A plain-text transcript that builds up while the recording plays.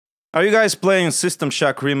Are you guys playing System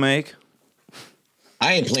Shock Remake?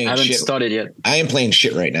 I ain't playing I haven't shit. started yet. I ain't playing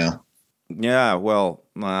shit right now. Yeah, well,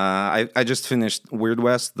 I just finished Weird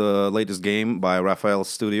West, the latest game by Raphael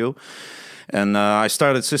Studio, and I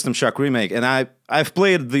started System Shock Remake, and I've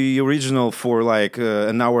played the original for like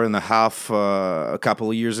an hour and a half a couple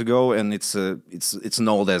of years ago, and it's an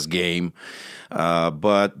old ass game,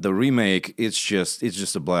 but the remake it's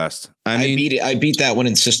just a blast. I beat that one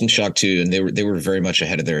in System Shock 2, and they were very much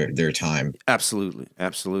ahead of their time. Absolutely,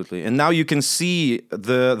 absolutely. And now you can see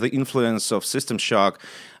the influence of System Shock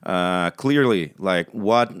clearly, like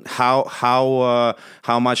how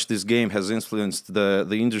much this game has influenced the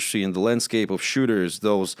industry and the landscape of shooters.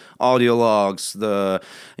 Those audio logs, the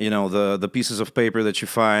pieces of paper that you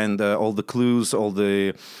find, all the clues, all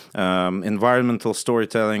the environmental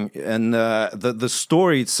storytelling, and the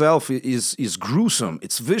story itself is gruesome.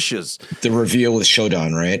 It's vicious. The reveal with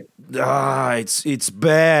Shodan, right? It's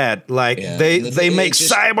bad. Like they make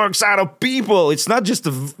cyborgs out of people. It's not just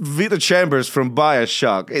the Vita Chambers from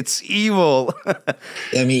BioShock. It's evil.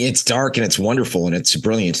 I mean, it's dark and it's wonderful and it's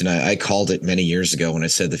brilliant. And I called it many years ago when I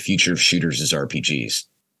said the future of shooters is RPGs.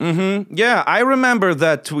 Mm-hmm. Yeah, I remember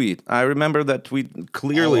that tweet.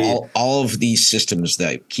 Clearly. All of these systems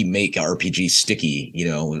that make RPGs sticky,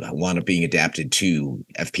 wound up being adapted to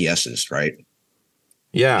FPSs, right?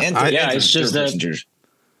 Yeah, it's just that.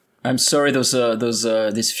 I'm sorry,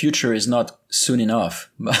 this future is not soon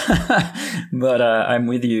enough, but I'm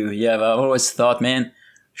with you. Yeah, I've always thought, man,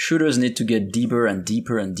 shooters need to get deeper and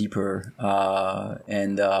deeper and deeper, I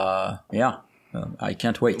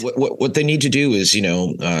can't wait. What they need to do is,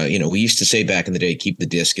 we used to say back in the day, keep the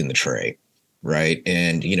disc in the tray, right?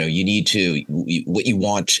 And you need to. What you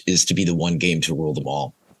want is to be the one game to rule them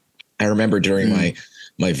all. I remember during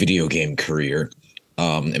my video game career,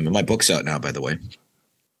 and my book's out now, by the way.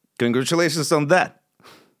 Congratulations on that.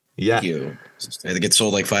 Yeah. Thank you. I think it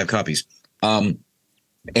sold like 5 copies. I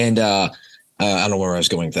don't know where I was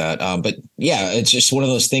going with that. But yeah, it's just one of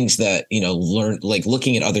those things that,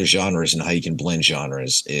 looking at other genres and how you can blend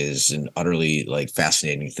genres is an utterly like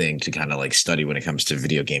fascinating thing to kind of like study when it comes to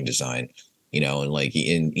video game design, it's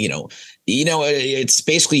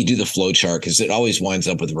basically you do the flow chart because it always winds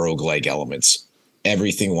up with roguelike elements.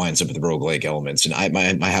 Everything winds up with roguelike elements. And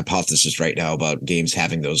my hypothesis right now about games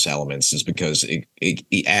having those elements is because it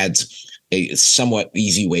adds a somewhat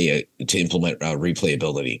easy way to implement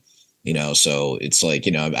replayability. So it's like,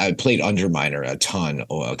 I played Underminer a ton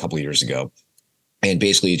a couple of years ago. And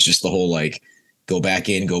basically it's just the whole like go back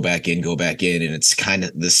in. And it's kind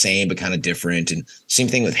of the same, but kind of different. And same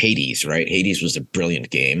thing with Hades, right? Hades was a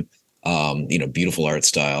brilliant game. Beautiful art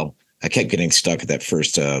style. I kept getting stuck at that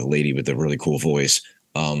first lady with the really cool voice.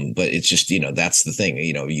 But it's just, that's the thing,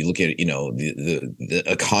 you look at, the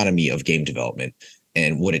economy of game development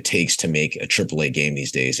and what it takes to make a AAA game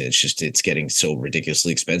these days. And it's getting so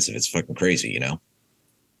ridiculously expensive. It's fucking crazy,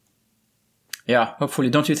 Yeah, hopefully.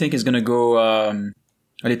 Don't you think it's going to go a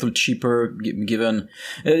little cheaper given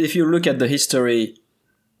if you look at the history,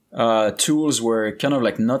 tools were kind of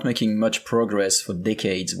like not making much progress for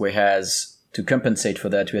decades, whereas to compensate for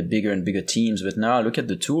that, we had bigger and bigger teams. But now look at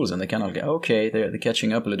the tools and they kind of go, okay, they're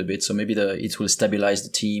catching up a little bit. So maybe it will stabilize the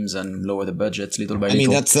teams and lower the budgets little by little. I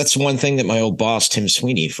mean, that's one thing that my old boss, Tim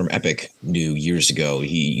Sweeney from Epic, knew years ago.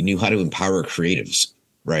 He knew how to empower creatives,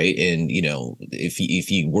 right? And,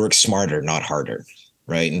 if you work smarter, not harder,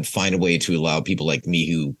 right? And find a way to allow people like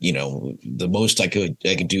me who, the most I could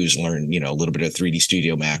do is learn, a little bit of 3D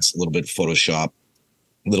Studio Max, a little bit of Photoshop,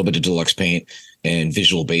 a little bit of Deluxe Paint and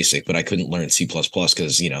Visual Basic, but I couldn't learn C++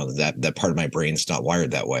 because, that part of my brain's not wired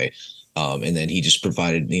that way. And then he just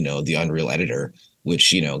provided, the Unreal Editor, which,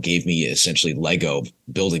 gave me essentially Lego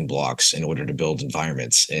building blocks in order to build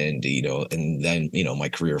environments. And, and then, my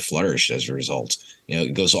career flourished as a result.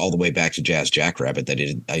 It goes all the way back to Jazz Jackrabbit that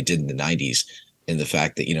I did in the 90s. And the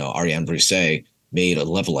fact that, Ariane Brisset made a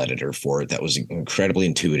level editor for it that was incredibly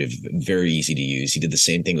intuitive, very easy to use. He did the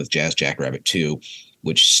same thing with Jazz Jackrabbit 2,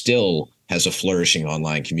 which still has a flourishing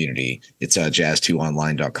online community. It's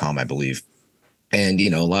jazz2online.com, I believe. And,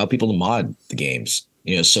 allow people to mod the games.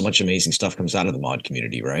 So much amazing stuff comes out of the mod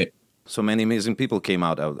community, right? So many amazing people came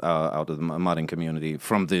out of the modding community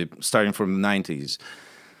starting from the 90s.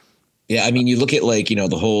 Yeah, I mean, you look at like,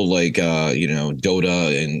 the whole like,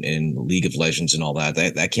 Dota and League of Legends and all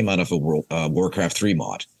that came out of a Warcraft 3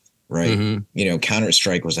 mod, right? Mm-hmm.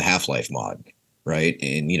 Counter-Strike was a Half-Life mod. Right.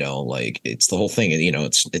 And, it's the whole thing. And,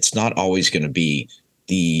 it's not always going to be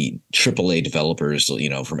the AAA developers,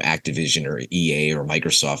 from Activision or EA or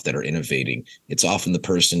Microsoft that are innovating. It's often the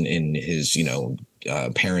person in his,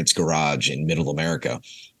 parents' garage in middle America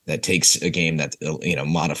that takes a game that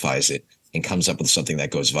modifies it and comes up with something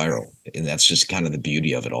that goes viral. And that's just kind of the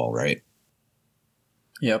beauty of it all, right?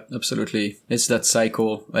 Yep, absolutely. It's that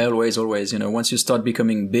cycle. Always, once you start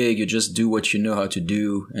becoming big, you just do what you know how to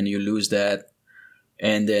do, and you lose that.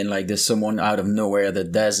 And then like there's someone out of nowhere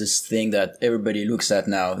that does this thing that everybody looks at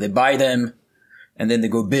now. They buy them and then they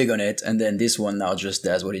go big on it. And then this one now just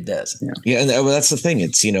does what it does. Yeah. And that's the thing.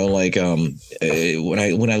 It's, when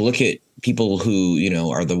I look at people who,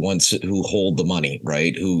 are the ones who hold the money,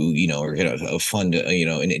 right? Who, are going to fund,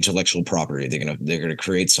 an intellectual property. They're going to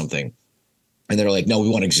create something. And they're like, no, we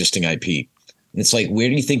want existing IP. And it's like, where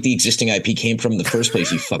do you think the existing IP came from in the first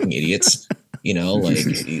place, you fucking idiots?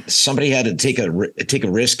 Somebody had to take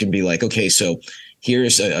a risk and be like, okay, so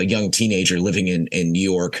here's a young teenager living in New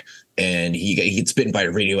York, and he gets bitten by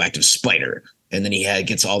a radioactive spider, and then he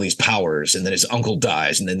gets all these powers, and then his uncle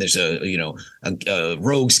dies, and then there's a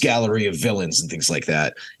rogues gallery of villains and things like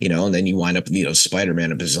that, and then you wind up,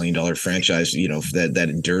 Spider-Man, a bazillion-dollar franchise, that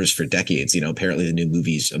endures for decades. Apparently the new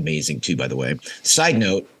movie's amazing too, by the way. Side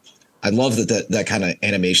note, I love that kind of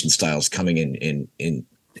animation style is coming in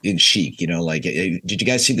chic, did you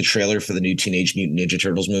guys see the trailer for the new Teenage Mutant Ninja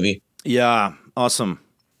Turtles movie? Yeah, awesome.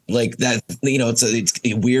 Like that, it's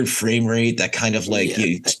a weird frame rate, that kind of like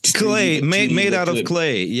clay made out of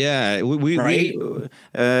clay. Yeah, we've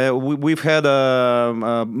had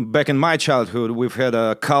back in my childhood, we've had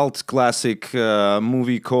a cult classic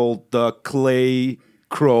movie called The Clay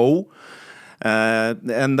Crow.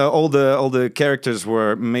 And all the characters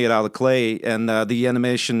were made out of clay, and the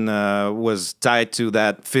animation was tied to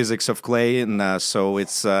that physics of clay, and so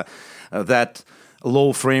it's that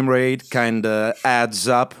low frame rate kind of adds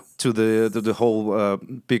up to the whole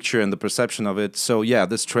picture and the perception of it. So yeah,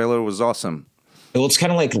 this trailer was awesome. Well, it's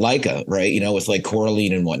kind of like Leica, right? With like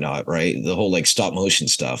Coraline and whatnot, right? The whole like stop motion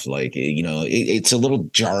stuff, like it's a little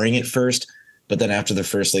jarring at first. But then after the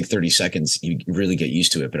first like 30 seconds, you really get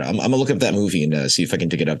used to it. But I'm going to look up that movie and see if I can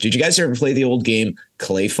dig it up. Did you guys ever play the old game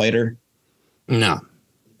Clay Fighter? No.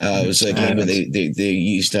 It was a game where they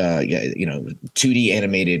used 2D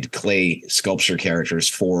animated clay sculpture characters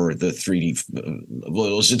for the 3D. Well,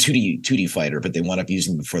 it was a 2D fighter, but they wound up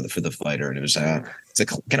using them for the fighter, and it was it's a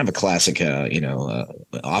kind of a classic,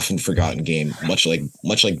 often forgotten game, much like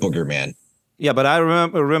Booger Man. Yeah, but I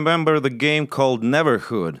remember the game called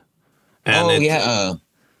Neverhood. And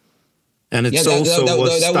and it's also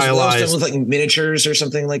was stylized. That was like miniatures or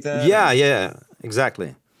something like that. Yeah,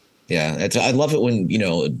 exactly. Yeah, I love it when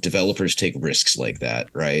developers take risks like that,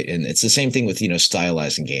 right? And it's the same thing with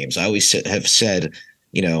stylizing games. I always have said,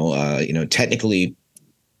 technically,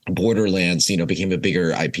 Borderlands became a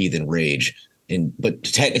bigger IP than Rage, but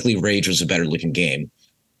technically Rage was a better looking game.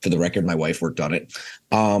 For the record, my wife worked on it.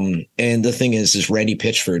 And the thing is Randy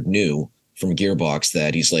Pitchford knew from Gearbox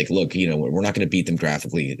that he's like, look, we're not going to beat them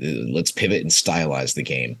graphically. Let's pivot and stylize the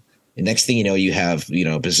game. And next thing you know, you have,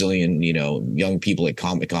 a bazillion, young people at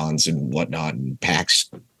Comic-Cons and whatnot and PAX,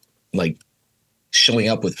 like showing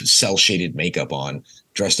up with cell shaded makeup on,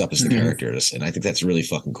 dressed up as the characters. And I think that's really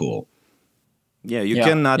fucking cool. Yeah, you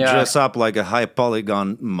cannot dress up like a high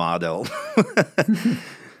polygon model.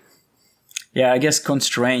 Yeah, I guess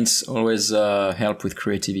constraints always help with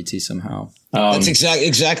creativity somehow. That's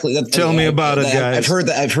exactly. Tell me about it, guys.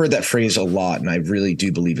 I've heard that phrase a lot, and I really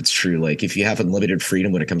do believe it's true. Like, if you have unlimited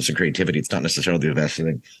freedom when it comes to creativity, it's not necessarily the best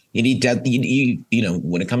thing. You need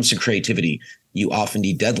when it comes to creativity, you often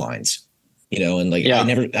need deadlines.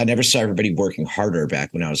 I never saw everybody working harder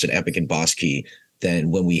back when I was at Epic and Boss Key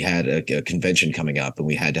than when we had a convention coming up and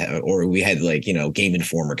we had Game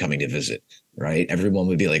Informer coming to visit. Right, everyone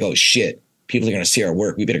would be like, "Oh shit." People are going to see our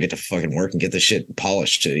work. We better get to fucking work and get this shit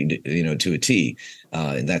polished to a T.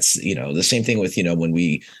 And that's, the same thing with, when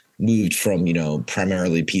we moved from,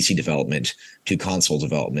 primarily PC development to console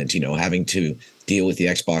development, having to deal with the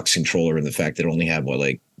Xbox controller and the fact that it only had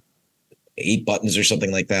 8 buttons or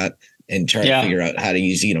something like that, and trying to figure out how to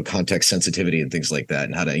use, context sensitivity and things like that,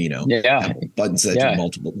 and how to, have buttons that do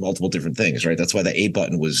multiple different things, right? That's why the A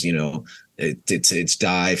button was, it's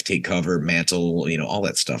dive, take cover, mantle, all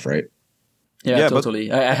that stuff, right? Yeah, totally.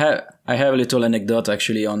 But I have a little anecdote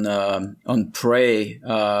actually on Prey.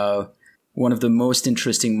 One of the most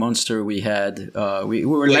interesting monster we had. We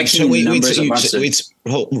were so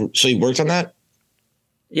you worked on that?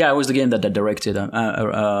 Yeah, it was the game that I directed. It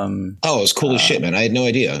was cool as shit, man. I had no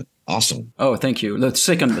idea. Awesome. Oh, thank you. The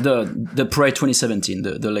second, the Prey 2017,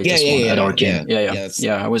 the latest one at our game.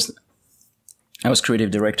 Yeah. I was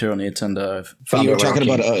creative director on it, and you were talking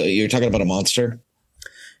about a monster.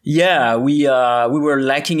 Yeah, we were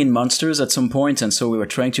lacking in monsters at some point, and so we were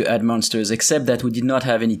trying to add monsters, except that we did not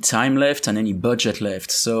have any time left and any budget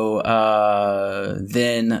left. So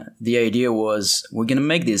then the idea was, we're gonna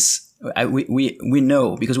make this. We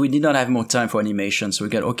know, because we did not have more time for animation, so we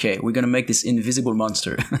got, okay, we're gonna make this invisible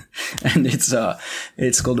monster, and it's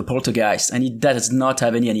called the Poltergeist, and it does not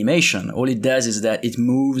have any animation. All it does is that it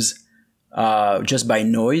moves just by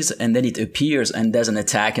noise, and then it appears and does an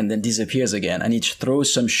attack and then disappears again, and it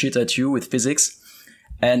throws some shit at you with physics,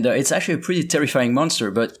 and it's actually a pretty terrifying monster.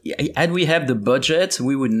 But had we had the budget,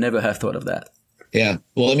 we would never have thought of that. Yeah,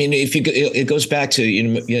 well, I mean, it goes back to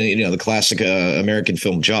the classic American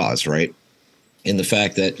film Jaws, right? In the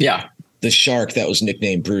fact that the shark that was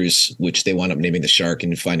nicknamed Bruce, which they wound up naming the shark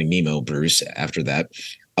in Finding Nemo Bruce after that.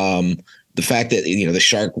 The fact that, the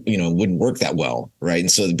shark, wouldn't work that well. Right.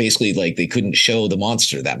 And so basically, like, they couldn't show the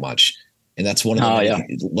monster that much. And that's one of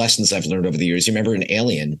the lessons I've learned over the years. You remember in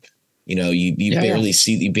Alien, you barely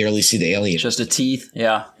see the alien. Just the teeth.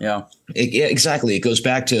 Yeah. Yeah. Yeah, exactly. It goes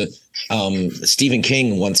back to Stephen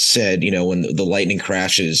King once said, when the lightning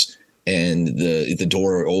crashes and the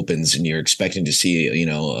door opens and you're expecting to see,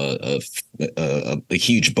 a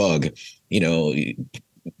huge bug,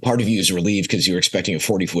 part of you is relieved because you're expecting a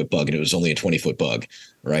 40-foot bug and it was only a 20-foot bug.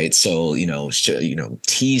 Right. So,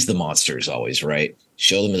 tease the monsters always. Right.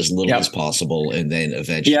 Show them as little as possible. And then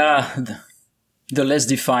eventually. Yeah. The less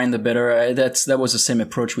defined, the better. That was the same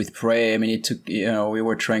approach with Prey. I mean, it took, we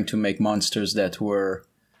were trying to make monsters that were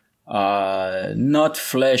not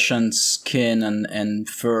flesh and skin and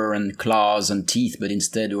fur and claws and teeth, but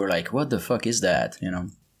instead we were like, what the fuck is that?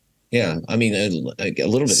 Yeah, I mean, a little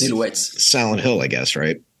bit silhouettes. Like Silent Hill, I guess,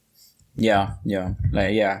 right? Yeah,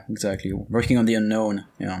 exactly. Working on the unknown,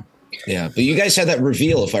 Yeah, but you guys had that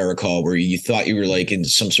reveal, if I recall, where you thought you were like in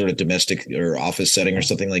some sort of domestic or office setting or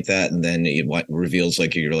something like that, and then it reveals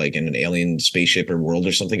like you're like in an alien spaceship or world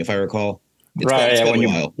or something, if I recall. It's been a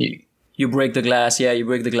while. You break the glass, you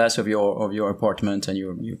break the glass of your apartment, and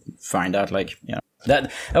you find out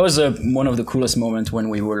that was one of the coolest moments when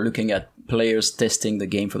we were looking at players testing the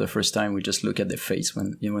game for the first time. We just look at their face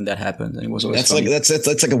when that happened, and it was always funny. That's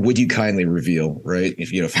like a would you kindly reveal, right? If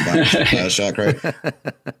from Bioshock, right?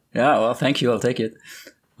 Yeah, well, thank you. I'll take it.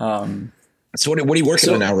 So what are you working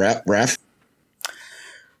on now, Raf?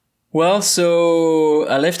 Well, so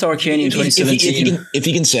I left Arcane in 2017. If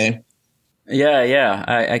you can say. Yeah,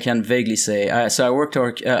 I can vaguely say. So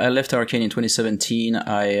I left Arcane in 2017. Then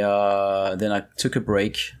I took a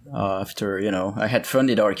break after, I had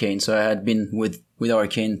funded Arcane. So I had been with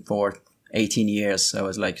Arcane for 18 years. I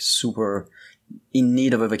was like super in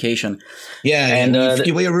need of a vacation. Yeah. And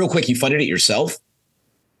wait, real quick, you funded it yourself?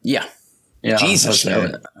 Yeah. Jesus,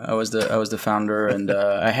 man. I was the founder, and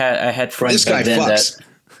I had friends this guy back then fucks.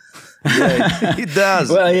 Yeah, he does.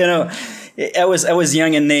 Well, I was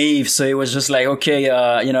young and naive, so it was just like, okay,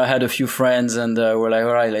 I had a few friends, and we're like,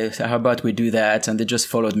 all right, how about we do that? And they just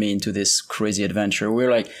followed me into this crazy adventure. We're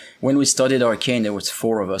like, when we started Arcane, there was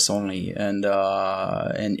 4 of us only, and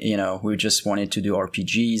we just wanted to do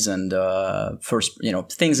RPGs and first,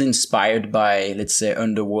 things inspired by, let's say,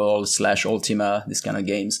 Underworld / Ultima, this kind of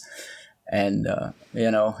games. And,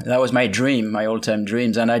 that was my dream, my all-time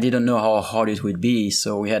dreams. And I didn't know how hard it would be.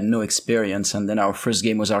 So we had no experience. And then our first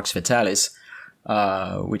game was Arx Fatalis,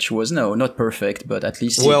 which was, not perfect, but at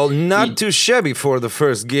least... Well, not too shabby for the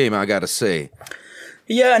first game, I gotta say.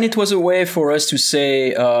 Yeah, and it was a way for us to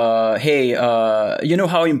say, hey, you know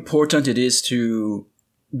how important it is to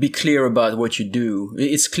be clear about what you do.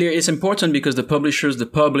 It's important because the publishers, the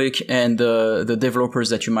public, and the developers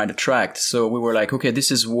that you might attract. So we were like, okay,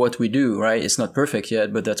 this is what we do, right? It's not perfect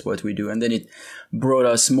yet, but that's what we do. And then it brought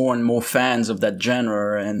us more and more fans of that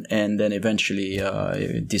genre, and then eventually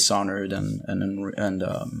Dishonored and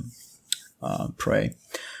Prey.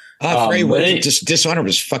 Prey, Dishonored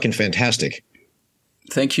was fucking fantastic.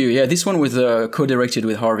 Thank you. Yeah, this one was co-directed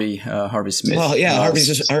with Harvey Smith. Well, yeah,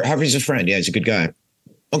 Harvey's a friend. Yeah, he's a good guy.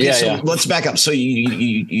 Okay, let's back up. So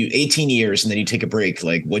you 18 years and then you take a break.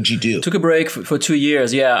 Like, what'd you do? Took a break for 2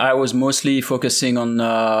 years. Yeah, I was mostly focusing on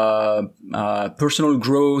personal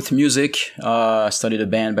growth, music. I studied a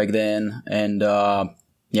band back then, and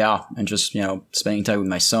and just spending time with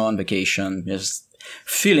my son, vacation, just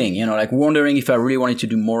feeling, like wondering if I really wanted to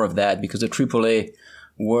do more of that, because the AAA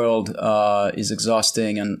world is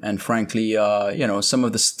exhausting, and frankly, some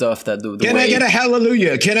of the stuff that the Can I get a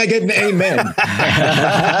hallelujah? Can I get an amen?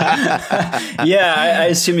 Yeah, I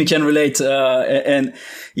assume you can relate. And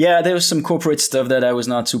yeah, there was some corporate stuff that I was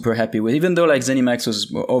not super happy with, even though like ZeniMax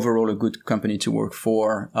was overall a good company to work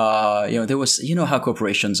for. There was, how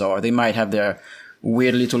corporations are. They might have their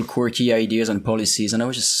weird little quirky ideas and policies, and I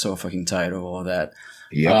was just so fucking tired of all of that.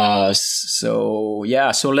 Yeah. So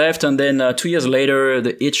left, and then 2 years later,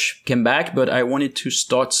 the itch came back, but I wanted to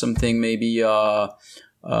start something maybe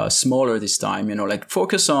smaller this time, like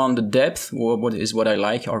focus on the depth, what I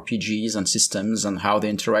like, RPGs and systems and how they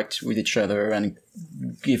interact with each other, and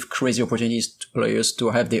give crazy opportunities to players to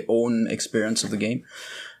have their own experience of the game.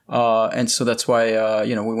 And so that's why,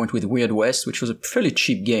 we went with Weird West, which was a fairly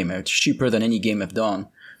cheap game. It's cheaper than any game I've done.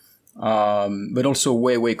 But also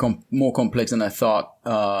way more complex than I thought.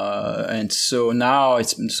 And so now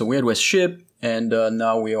it's a Weird West ship. And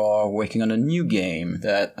now we are working on a new game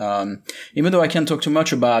that, even though I can't talk too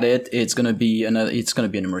much about it, it's gonna be an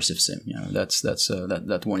immersive sim.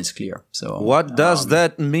 That one is clear. So what does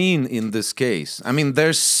that mean in this case? I mean,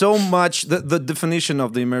 there's so much. The definition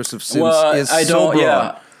of the immersive sims is so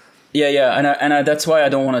broad. Yeah, and that's why I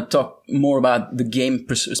don't want to talk more about the game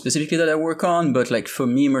specifically that I work on. But like for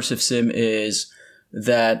me, immersive sim is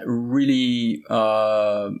that really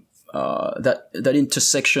that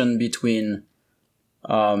intersection between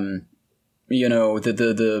the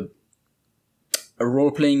a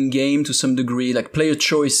role-playing game to some degree, like player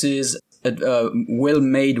choices, a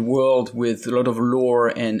well-made world with a lot of lore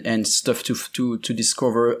and stuff to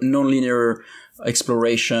discover, non-linear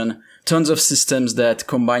exploration, tons of systems that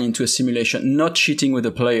combine into a simulation, not cheating with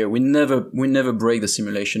the player. We never break the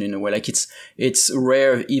simulation in a way. Like it's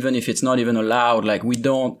rare, even if it's not even allowed. Like we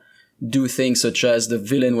don't do things such as the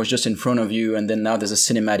villain was just in front of you and then now there's a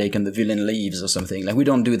cinematic and the villain leaves or something. Like we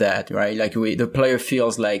don't do that, right? Like the player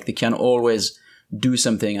feels like they can always do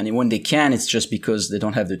something, and when they can, it's just because they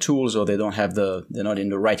don't have the tools or they're not in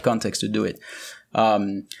the right context to do it.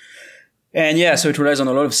 And yeah, so it relies on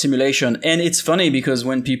a lot of simulation. And it's funny because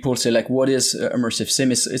when people say like, what is immersive sim?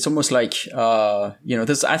 It's almost like,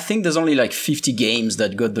 I think there's only like 50 games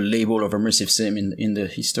that got the label of immersive sim in the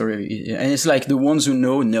history. And it's like the ones who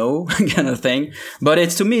know kind of thing. But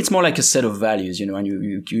to me, it's more like a set of values, and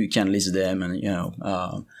you can list them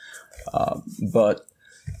and, but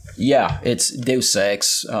yeah, it's Deus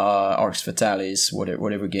Ex, Arx Fatalis,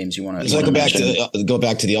 whatever games you want to. It's like go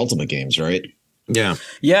back to the Ultima games, right?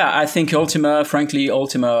 Yeah, I think Ultima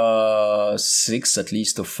 6 at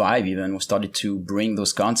least, or 5 even, started to bring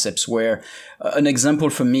those concepts where an example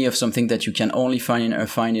for me of something that you can only find in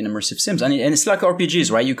immersive sims. And it's like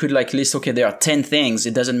RPGs, right? You could like list, okay, there are 10 things.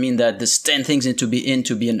 It doesn't mean that there's 10 things need to be an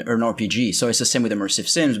RPG. So it's the same with immersive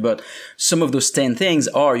sims, but some of those 10 things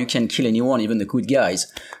are you can kill anyone, even the good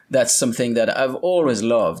guys. That's something that I've always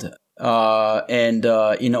loved. In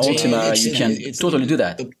Ultima, you can totally do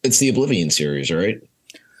that. It's the Oblivion series, right?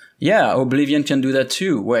 Yeah, Oblivion can do that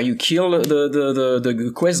too, where you kill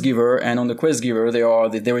the quest giver, and on the quest giver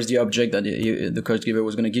there is the object that the quest giver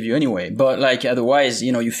was going to give you anyway. But like otherwise,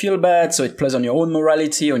 you feel bad, so it plays on your own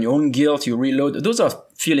morality, on your own guilt. You reload. Those are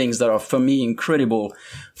feelings that are for me incredible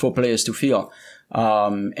for players to feel.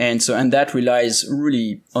 And that relies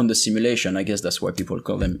really on the simulation. I guess that's why people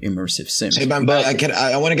call them immersive sims. Hey, but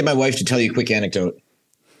I want to get my wife to tell you a quick anecdote.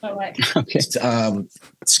 Oh, what? Okay.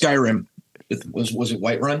 Skyrim. Was it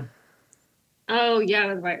Whiterun? Oh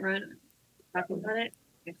yeah, it was Whiterun. Talking about it.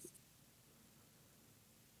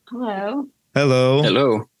 Hello.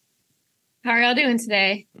 Hello. How are y'all doing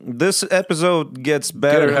today? This episode gets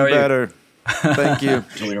better and better. Thank you.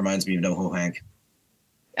 Totally reminds me of No Ho Hank.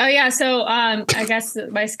 Oh yeah, so I guess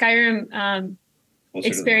my Skyrim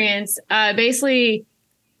experience, basically.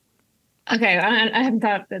 Okay, I haven't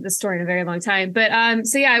thought of this story in a very long time, but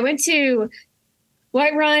so yeah, I went to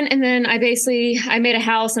Whiterun, and then I made a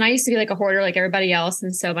house, and I used to be like a hoarder like everybody else,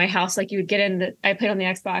 and so my house, like you would get in, I played on the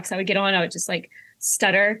Xbox, I would get on, I would just like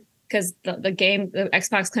stutter because the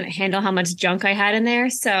Xbox couldn't handle how much junk I had in there.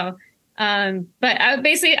 So, but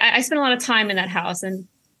I spent a lot of time in that house, and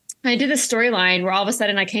I did a storyline where all of a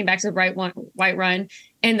sudden I came back to Whiterun,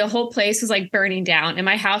 and the whole place was like burning down, and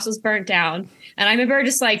my house was burnt down. And I remember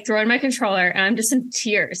just like throwing my controller, and I'm just in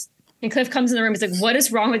tears. And Cliff comes in the room. He's like, "What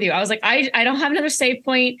is wrong with you?" I was like, I don't have another save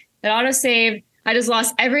point that auto saved. I just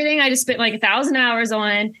lost everything. I just spent like 1,000 hours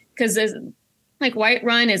on, because like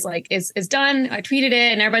Whiterun is done. I tweeted it,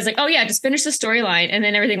 and everybody's like, "Oh yeah, just finish the storyline, and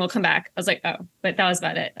then everything will come back." I was like, "Oh," but that was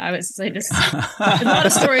about it. I was like, a lot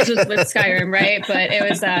of stories with Skyrim, right? But it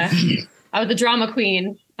was I was the drama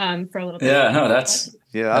queen for a little bit. Yeah, no, that's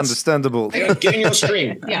understandable. Get in your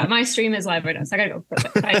stream. Yeah, my stream is live right now, so I gotta go.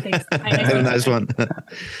 Bye, thanks. Have a nice one.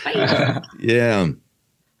 Bye. Yeah.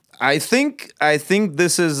 I think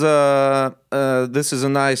this is a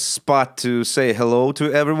nice spot to say hello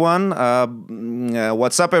to everyone.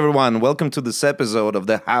 What's up, everyone? Welcome to this episode of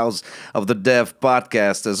the House of the Dev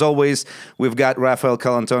podcast. As always, we've got Raphael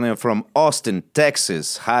Colantonio from Austin,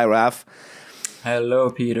 Texas. Hi, Raf. Hello,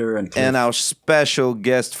 Peter and Cliff. And our special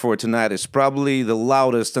guest for tonight is probably the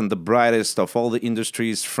loudest and the brightest of all the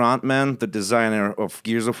industry's frontmen, the designer of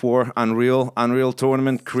Gears of War, Unreal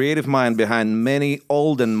Tournament, creative mind behind many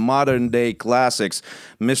old and modern day classics,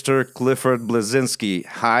 Mr. Clifford Bleszinski.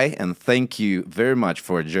 Hi, and thank you very much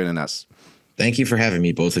for joining us. Thank you for having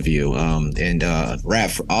me, both of you. And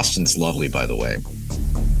Raph, Austin's lovely, by the way.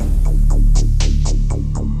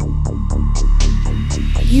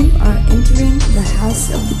 You are entering the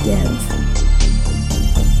House of the Dev.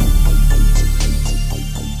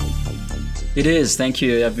 It is. Thank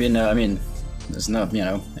you. I've been. It's not.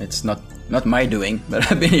 It's not my doing, but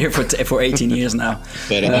I've been here for 18 years now.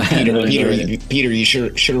 But Peter, you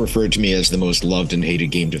should have referred to me as the most loved and hated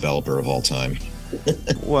game developer of all time.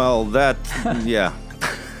 Well, yeah.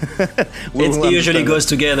 It usually goes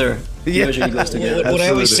together. Yeah. Usually goes together. What I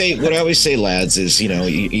always say, lads, is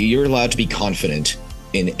you're allowed to be confident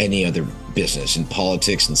in any other business, in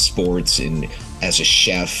politics and sports, and as a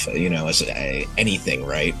chef, as anything,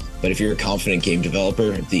 right? But if you're a confident game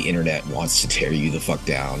developer, the internet wants to tear you the fuck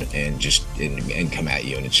down and come at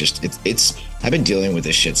you. And it's I've been dealing with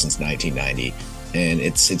this shit since 1990, and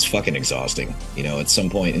it's fucking exhausting, at some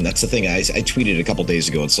point. And that's the thing. I tweeted a couple days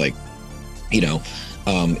ago. It's like,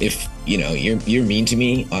 if you're mean to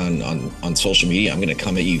me on social media, I'm gonna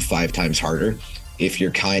come at you 5 times harder. If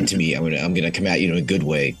you're kind to me, I'm gonna come at you in a good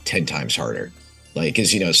way 10 times harder. Like,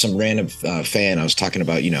 cause some random fan, I was talking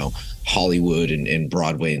about, Hollywood and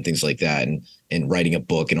Broadway and things like that, and writing a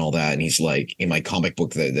book and all that. And he's like, in my comic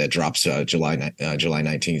book that drops July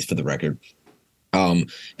 19th, for the record.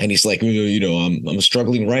 And he's like, I'm a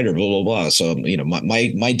struggling writer, blah, blah, blah. So, my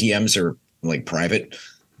DMs are like private,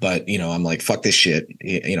 but, I'm like, fuck this shit.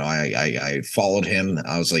 I followed him.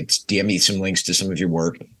 I was like, DM me some links to some of your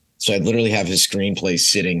work. So I literally have his screenplay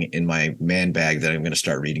sitting in my man bag that I'm going to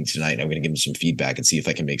start reading tonight. And I'm going to give him some feedback and see if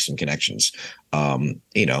I can make some connections. I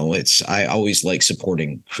always like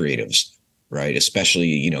supporting creatives, right?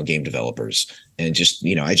 Especially, game developers. And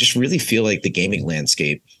I just really feel like the gaming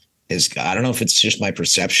landscape is, I don't know if it's just my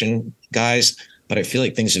perception, guys, but I feel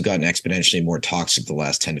like things have gotten exponentially more toxic the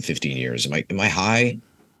last 10 to 15 years. Am I high?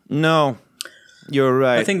 No. You're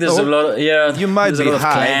right. I think there's a lot. You might be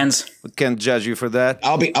high. Clans. We can't judge you for that.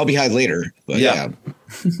 I'll be high later. But yeah.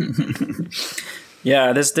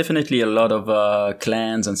 Yeah, there's definitely a lot of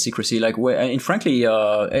clans and secrecy. And frankly,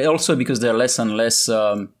 also because there are less and less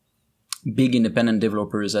big independent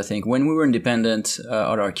developers. I think when we were independent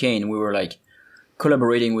at Arcane, we were like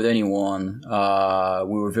collaborating with anyone.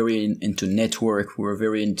 We were very into network. We were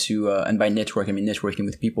very into, and by network, I mean networking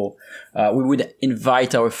with people. We would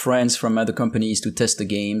invite our friends from other companies to test the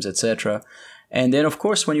games, etc. And then, of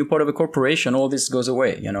course, when you're part of a corporation, all this goes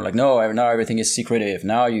away. Now everything is secretive.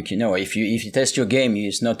 Now if you test your game,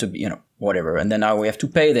 it's not to be, whatever. And then now we have to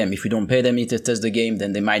pay them. If we don't pay them to test the game,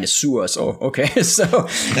 then they might sue us. Oh, okay. So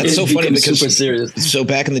that's so funny because super serious. So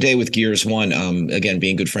back in the day with Gears 1, again,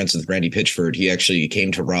 being good friends with Randy Pitchford, he actually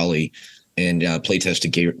came to Raleigh and play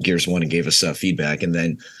tested Gears 1 and gave us feedback. And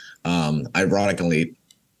then, ironically,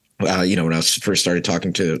 when I first started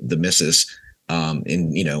talking to the missus,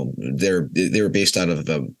 and they were based out of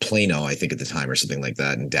Plano, I think at the time, or something like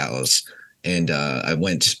that, in Dallas. And I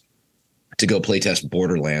went to go playtest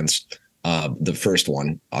Borderlands, the first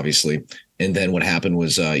one, obviously. And then what happened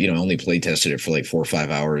was, only playtested it for like 4 or 5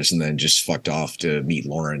 hours, and then just fucked off to meet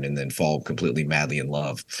Lauren, and then fall completely madly in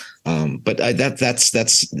love. But that's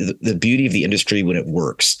the beauty of the industry when it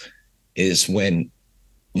works, is when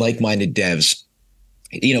like-minded devs,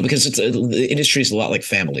 because the industry is a lot like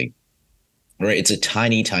family. Right, it's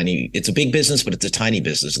a big business, but it's a tiny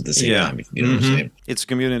business at the same time. You know what I'm saying? It's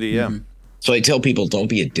community, yeah. Mm-hmm. So I tell people, don't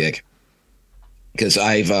be a dick, because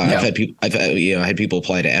I've had people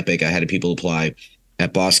apply to Epic. I had people apply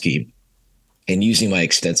at Bosky, and using my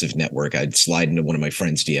extensive network, I'd slide into one of my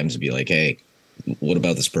friends' DMs and be like, "Hey, what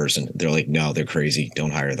about this person?" They're like, "No, they're crazy.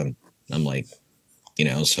 Don't hire them." I'm like,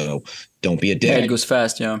 so don't be a dick. Yeah, it goes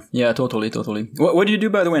fast. Yeah, totally. What do you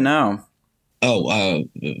do, by the way, now? Oh,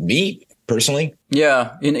 me? Personally?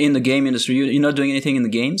 Yeah, in the game industry. You're not doing anything in the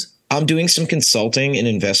games? I'm doing some consulting and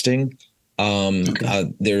investing.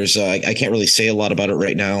 There's I can't really say a lot about it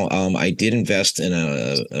right now. I did invest in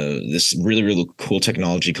this really, really cool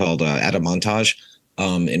technology called Adamontage.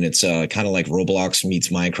 And it's kind of like Roblox meets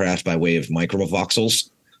Minecraft by way of microvoxels.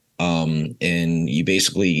 And you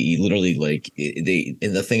literally like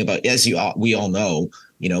and the thing about, as we all know,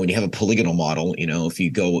 when you have a polygonal model, if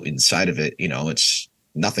you go inside of it, it's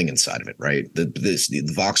nothing inside of it, right? The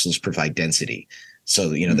voxels provide density. So,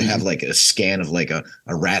 they have like a scan of like a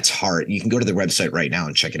rat's heart. You can go to the website right now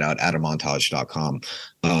and check it out, adamontage.com.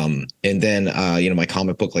 And then, my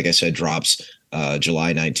comic book, like I said, drops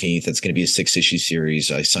July 19th. It's going to be a 6-issue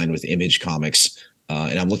series. I signed with Image Comics.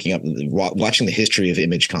 And I'm looking up, watching the history of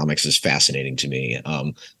Image Comics is fascinating to me.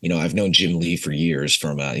 I've known Jim Lee for years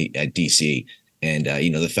from at DC. And,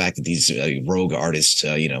 the fact that these rogue artists,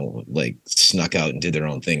 like snuck out and did their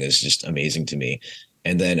own thing is just amazing to me.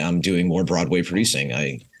 And then I'm doing more Broadway producing.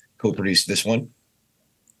 I co-produced this one,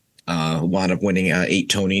 wound up winning 8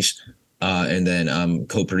 Tonys. And then I'm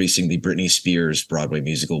co-producing the Britney Spears Broadway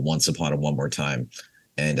musical, Once Upon a One More Time.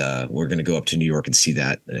 And we're going to go up to New York and see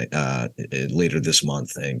that later this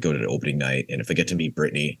month and go to the opening night. And if I get to meet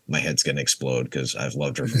Britney, my head's going to explode because I've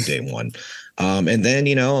loved her from day one. And then,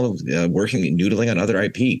 working, noodling on other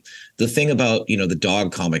IP. The thing about, the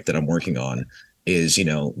dog comic that I'm working on is,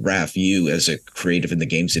 Raph, you as a creative in the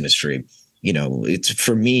games industry, it's,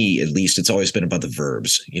 for me, at least, it's always been about the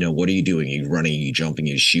verbs. What are you doing? Are you running? Are you jumping?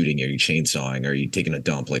 Are you shooting? Are you chainsawing? Are you taking a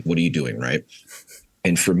dump? Like, what are you doing? Right.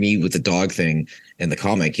 And for me, with the dog thing and the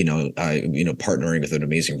comic, partnering with an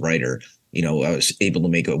amazing writer, I was able to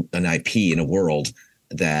make an IP in a world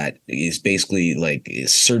that is basically like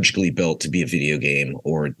is surgically built to be a video game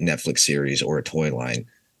or a Netflix series or a toy line.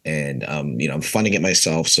 And, I'm funding it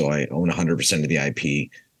myself. So I own 100% of the IP.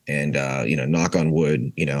 And, knock on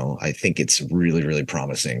wood, I think it's really, really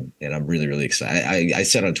promising. And I'm really, really excited. I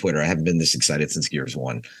said on Twitter, I haven't been this excited since Gears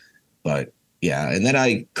 1. But yeah, and then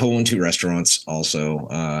I co-own 2 restaurants also.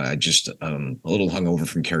 I just a little hungover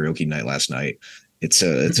from karaoke night last night. It's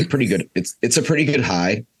a pretty good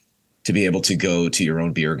high to be able to go to your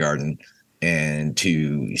own beer garden and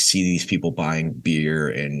to see these people buying beer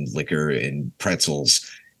and liquor and pretzels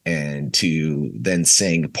and to then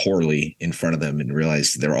sing poorly in front of them and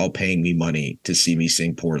realize they're all paying me money to see me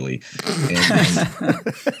sing poorly. And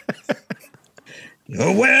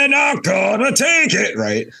we're not gonna take it,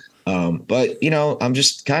 right? But I'm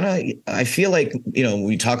just I feel like, when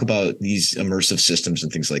we talk about these immersive systems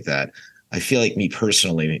and things like that, I feel like me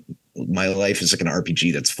personally, my life is like an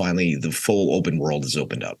RPG that's finally the full open world has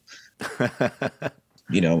opened up,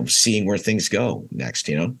 seeing where things go next,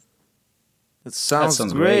 It sounds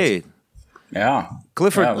great. Yeah.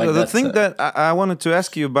 Clifford, yeah, like the thing that I wanted to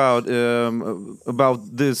ask you about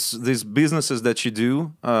these businesses that you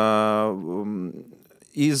do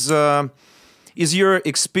is your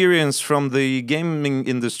experience from the gaming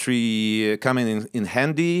industry coming in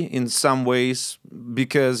handy in some ways?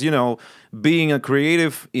 Because, being a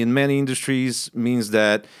creative in many industries means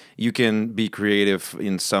that you can be creative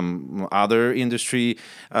in some other industry,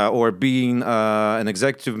 or being an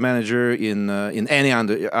executive manager in any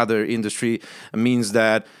other industry means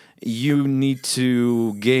that you need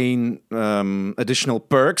to gain additional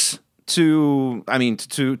perks to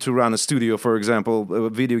run a studio, for example, a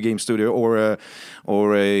video game studio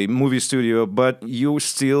or a movie studio, but you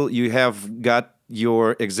have got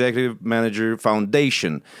your executive manager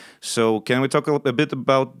foundation. So can we talk a bit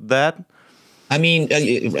about that? I mean,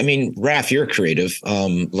 Raph, you're a creative.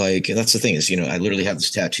 Like that's the thing is, I literally have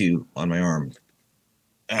this tattoo on my arm.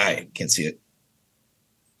 I can't see it.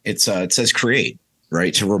 It says create.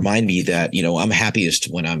 Right. To remind me that, I'm happiest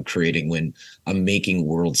when I'm creating, when I'm making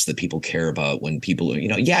worlds that people care about, when people,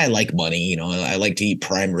 I like money, I like to eat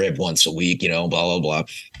prime rib once a week, blah, blah, blah.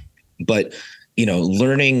 But,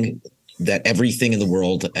 learning that everything in the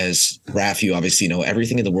world, as Raph, you obviously know,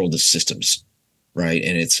 everything in the world is systems. Right.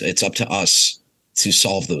 And it's up to us to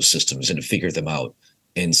solve those systems and to figure them out.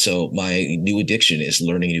 And so my new addiction is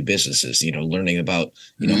learning new businesses, learning about,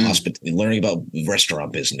 learning about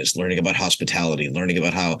restaurant business, learning about hospitality, learning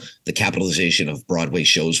about how the capitalization of Broadway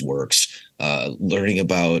shows works, learning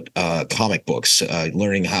about comic books,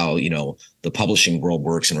 learning how, the publishing world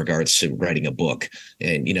works in regards to writing a book.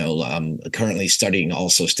 And, I'm currently studying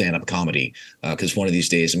also stand-up comedy because one of these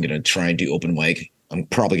days I'm going to try and do open mic. I'm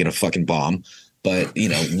probably going to fucking bomb. But,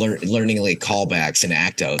 learning like callbacks and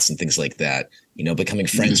act outs and things like that, becoming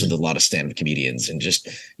friends with a lot of stand-up comedians and just,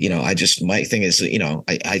 my thing is,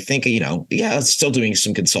 I think, still doing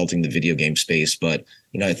some consulting in the video game space, but,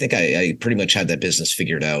 I think I pretty much had that business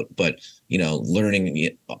figured out. But,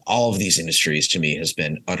 learning all of these industries to me has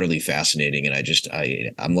been utterly fascinating. And I'm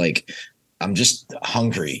just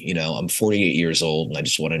hungry, I'm 48 years old and I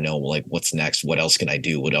just want to know like, what's next? What else can I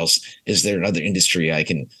do? What else? Is there another industry I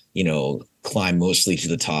can, climb mostly to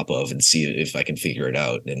the top of and see if I can figure it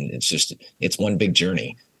out? And it's one big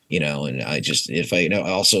journey, and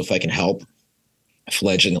if I can help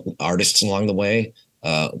fledgling artists along the way,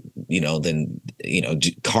 then,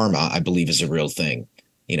 karma, I believe, is a real thing.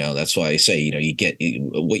 That's why I say, you get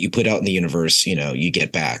what you put out in the universe, you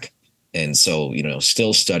get back. And so,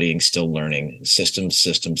 still studying, still learning,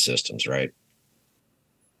 systems, right?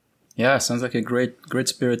 Yeah, sounds like a great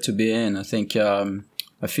spirit to be in. I think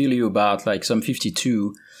I feel you about like some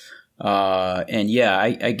 52. And yeah,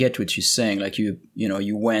 I get what you're saying. Like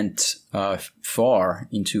you went far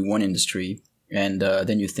into one industry, and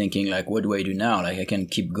then you're thinking like, what do I do now? Like I can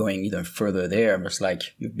keep going even further there. But it's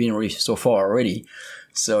like you've been really so far already.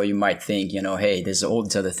 So you might think, hey, there's all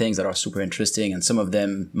these other things that are super interesting, and some of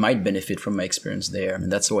them might benefit from my experience there.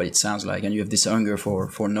 And that's what it sounds like. And you have this hunger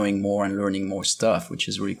for knowing more and learning more stuff, which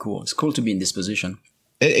is really cool. It's cool to be in this position.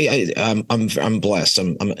 I'm blessed.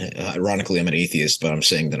 Ironically, I'm an atheist, but I'm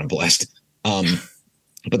saying that I'm blessed.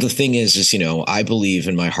 But the thing is, I believe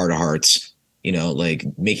in my heart of hearts, like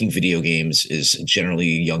making video games is generally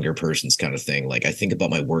a younger person's kind of thing. Like I think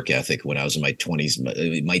about my work ethic when I was in my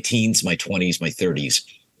 20s, my teens, my 20s, my 30s.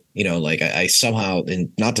 Like I somehow,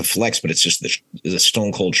 and not to flex, but it's just the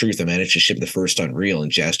stone cold truth. I managed to ship the first Unreal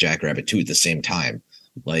and Jazz Jackrabbit 2 at the same time.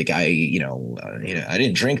 Like I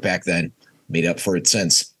didn't drink back then. Made up for it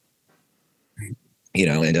since. And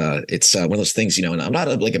it's one of those things. And I'm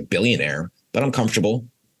not like a billionaire, but I'm comfortable.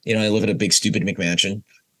 I live in a big stupid McMansion.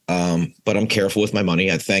 But I'm careful with my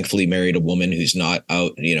money. I thankfully married a woman who's not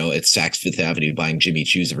out, at Saks Fifth Avenue buying Jimmy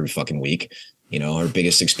Choos every fucking week. Her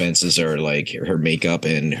biggest expenses are like her makeup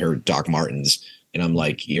and her Doc Martens. And I'm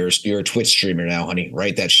like, you're a Twitch streamer now, honey.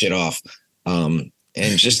 Write that shit off. And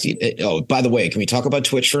just, by the way, can we talk about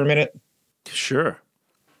Twitch for a minute? Sure.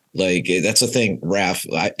 Like that's the thing, Raf.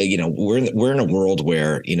 We're in a world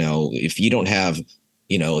where, if you don't have,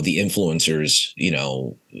 the influencers,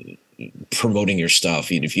 promoting your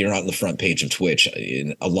stuff, if you're not on the front page of Twitch,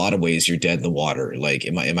 in a lot of ways you're dead in the water. Like,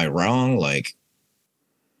 am I wrong? Like,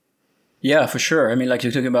 yeah, for sure. I mean, like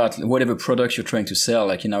you're talking about whatever product you're trying to sell,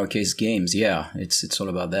 like in our case, games. Yeah, it's all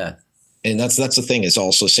about that. And that's the thing. It's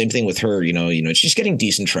also same thing with her. She's getting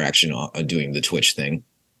decent traction on doing the Twitch thing.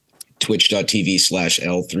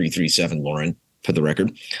 Twitch.tv/L337 Lauren, for the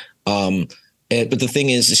record. But the thing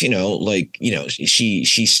is,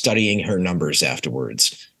 she's studying her numbers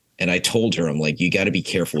afterwards. And I told her, I'm like, you got to be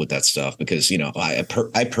careful with that stuff because,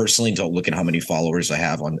 I personally don't look at how many followers I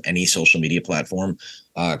have on any social media platform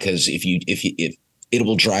because if it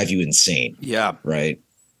will drive you insane. Yeah. Right.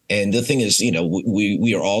 And the thing is,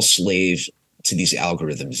 we are all slaves to these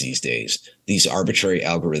algorithms these days, these arbitrary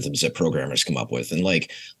algorithms that programmers come up with. And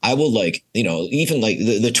like, I will even like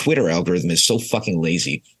the Twitter algorithm is so fucking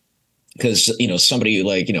lazy because, somebody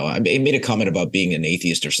I made a comment about being an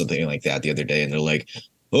atheist or something like that the other day. And they're like,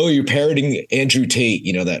 oh, you're parroting Andrew Tate,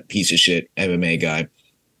 that piece of shit MMA guy.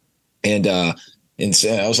 And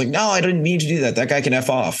so I was like, no, I didn't mean to do that. That guy can F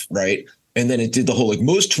off. Right. And then it did the whole, like,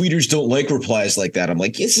 most tweeters don't like replies like that. I'm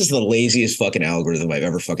like, this is the laziest fucking algorithm I've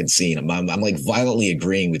ever fucking seen. I'm like violently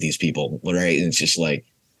agreeing with these people. Right. And it's just like,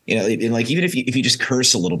 and like, even if you just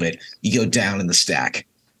curse a little bit, you go down in the stack.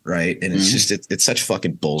 Right. And it's just, it's such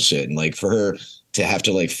fucking bullshit. And like for her to have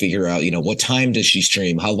to like figure out, what time does she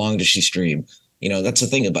stream? How long does she stream? That's the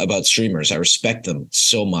thing about streamers. I respect them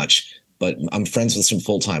so much, but I'm friends with some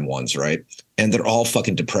full-time ones, right? And they're all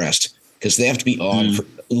fucking depressed because they have to be on,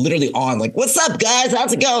 literally on, like, what's up, guys?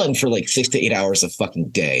 How's it going? For like 6 to 8 hours a fucking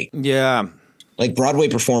day. Yeah. Like Broadway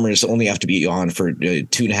performers only have to be on for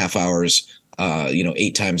 2.5 hours,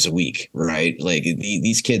 8 times a week, right? Like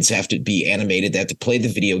these kids have to be animated. They have to play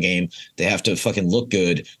the video game. They have to fucking look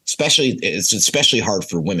good. It's especially hard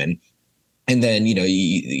for women. And then,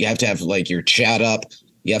 you have to have like your chat up.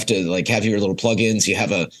 You have to like have your little plugins. You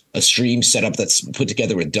have a stream set up that's put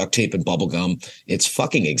together with duct tape and bubble gum. It's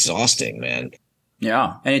fucking exhausting, man.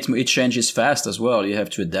 Yeah. And it changes fast as well. You have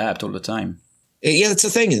to adapt all the time. Yeah, that's the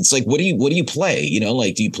thing. It's like, what do you play?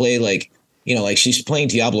 Like, do you play like, like she's playing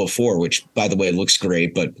Diablo 4, which by the way, looks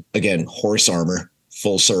great. But again, horse armor,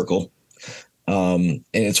 full circle. And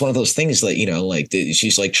it's one of those things that,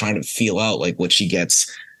 she's like trying to feel out like what she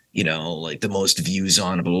gets, like the most views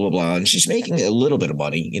on, blah, blah, blah. And she's making a little bit of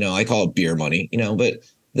money, I call it beer money, but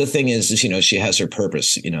the thing is, she has her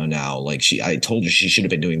purpose, now, like I told her she should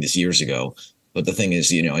have been doing this years ago. But the thing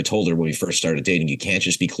is, I told her when we first started dating, you can't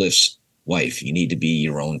just be Cliff's wife. You need to be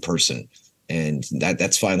your own person. And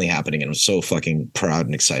that's finally happening. And I'm so fucking proud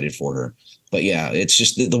and excited for her. But yeah, it's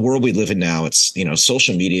just the world we live in now. It's,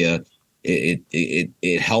 social media,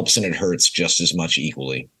 it helps and it hurts just as much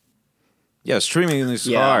equally. Yeah, streaming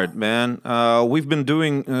is hard, man. We've been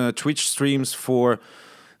doing Twitch streams for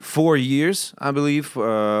 4 years, I believe,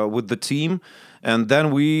 with the team, and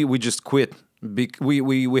then we just quit.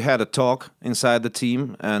 We had a talk inside the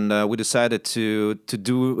team, and we decided to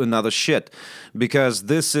do another shit, because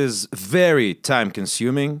this is very time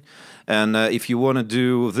consuming. And if you want to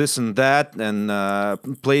do this and that, and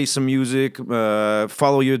play some music,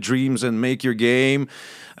 follow your dreams, and make your game,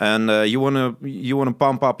 and you wanna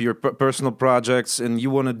pump up your personal projects, and you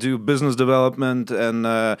want to do business development, and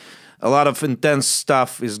a lot of intense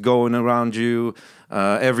stuff is going around you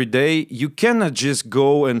every day, you cannot just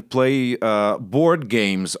go and play board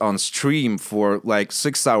games on stream for like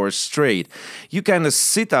 6 hours straight. You kind of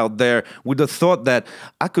sit out there with the thought that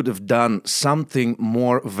I could have done something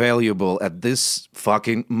more valuable at this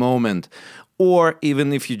fucking moment. Or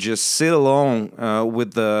even if you just sit alone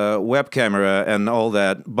with the web camera and all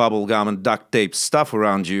that bubble gum and duct tape stuff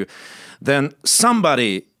around you, then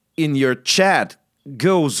somebody in your chat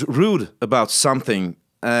goes rude about something.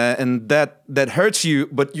 And that hurts you,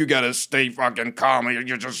 but you gotta stay fucking calm.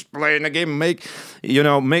 You're just playing the game. Make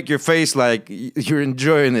your face like you're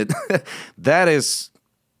enjoying it. That is,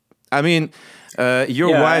 I mean,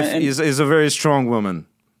 your wife is a very strong woman.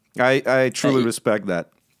 I truly respect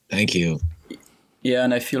that. Thank you. Yeah,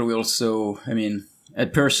 and I feel we also, I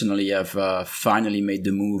personally have finally made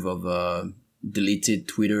the move of deleted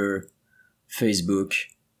Twitter, Facebook,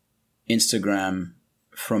 Instagram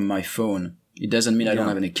from my phone. It doesn't mean I don't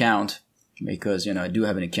have an account, because, I do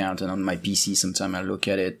have an account, and on my PC sometimes I look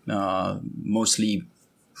at it mostly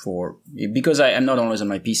because I am not always on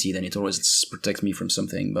my PC, then it always protects me from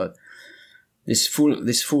something. But this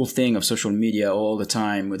full thing of social media all the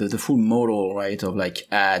time, with the full model, right, of like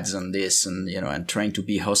ads and this and, and trying to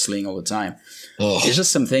be hustling all the time. It's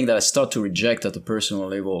just something that I start to reject at a personal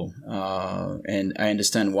level. And I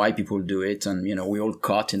understand why people do it. And, we're all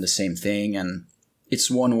caught in the same thing, and it's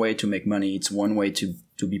one way to make money. It's one way to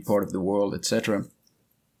be part of the world, etc.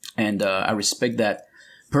 And I respect that.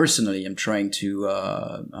 Personally, I'm trying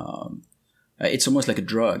to. It's almost like a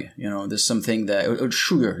drug, There's something or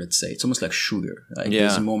sugar, let's say. It's almost like sugar.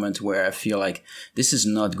 There's a moment where I feel like this is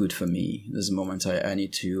not good for me. There's a moment I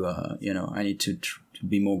need to, I need to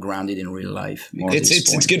be more grounded in real life.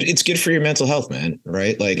 It's good. It's good for your mental health, man.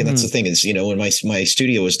 Right? Like, and that's the thing is, when my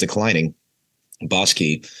studio was declining,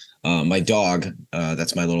 Bosky. My dog,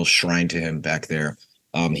 that's my little shrine to him back there.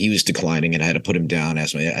 He was declining, and I had to put him down. I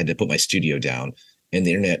had to put my studio down, and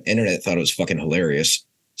the internet thought it was fucking hilarious.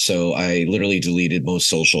 So I literally deleted most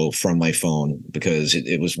social from my phone, because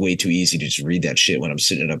it was way too easy to just read that shit when I'm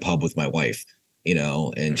sitting in a pub with my wife,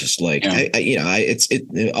 and just like,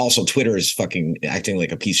 also Twitter is fucking acting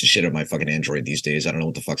like a piece of shit on my fucking Android these days. I don't know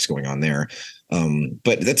what the fuck's going on there.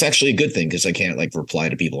 But that's actually a good thing, because I can't like reply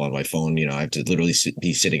to people on my phone. I have to literally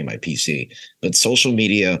be sitting in my PC. But social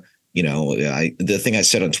media, the thing I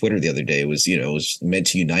said on Twitter the other day was, it was meant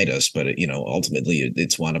to unite us, but ultimately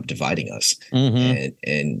it's wound up dividing us. Mm-hmm.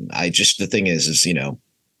 And the thing is,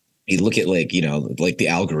 you look at like the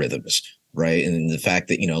algorithms, right? And the fact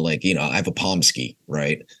that, I have a Pomsky,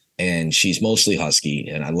 right? And she's mostly husky,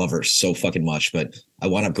 and I love her so fucking much. But I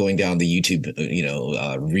wound up going down the YouTube,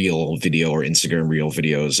 reel video or Instagram reel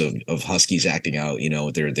videos of huskies acting out,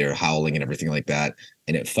 they're howling and everything like that.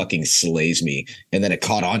 And it fucking slays me. And then it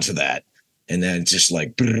caught on to that. And then it's just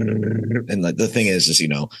like, and the thing is,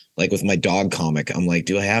 like with my dog comic, I'm like,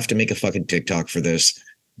 do I have to make a fucking TikTok for this?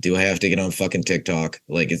 Do I have to get on fucking TikTok?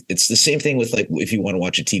 Like, it's the same thing with like, if you want to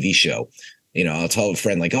watch a TV show. I'll tell a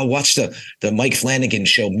friend like, oh, watch the Mike Flanagan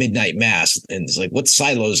show, Midnight Mass. And it's like, what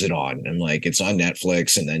silo is it on? And like, it's on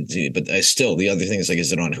Netflix. And then, but the other thing is like,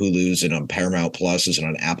 is it on Hulu? Is it on Paramount Plus? Is it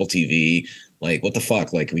on Apple TV? Like, what the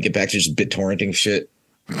fuck? Like, can we get back to just BitTorrenting shit?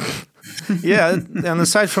 Yeah. And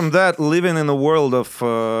aside from that, living in a world of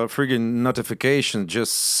friggin' notification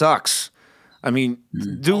just sucks. I mean,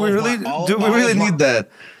 do we really need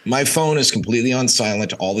that? My phone is completely on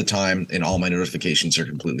silent all the time, and all my notifications are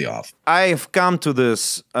completely off. I've come to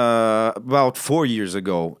this about 4 years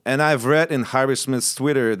ago, and I've read in Harvey Smith's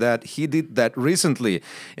Twitter that he did that recently,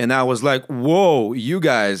 and I was like, whoa, you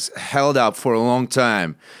guys held up for a long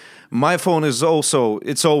time. My phone is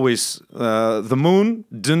it's always the moon,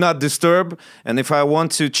 do not disturb, and if I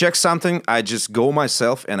want to check something, I just go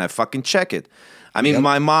myself and I fucking check it. I mean,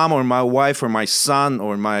 my mom or my wife or my son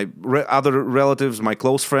or my other relatives, my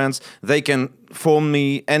close friends, they can phone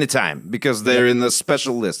me anytime because they're in the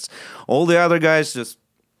special lists. All the other guys just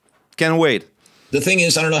can't wait. The thing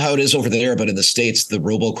is, I don't know how it is over there, but in the States, the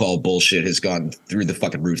robocall bullshit has gone through the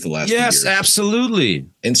fucking roof the last few years. Yes, absolutely.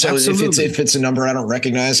 And so if it's a number I don't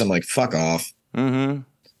recognize, I'm like, fuck off.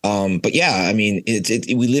 Mm-hmm. But yeah, I mean,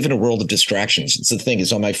 we live in a world of distractions. It's the thing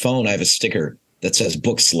is, on my phone, I have a sticker that says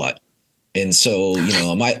book slut. And so,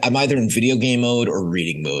 I'm either in video game mode or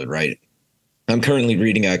reading mode, right? I'm currently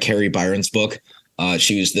reading Carrie Byron's book.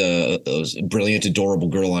 She was the brilliant, adorable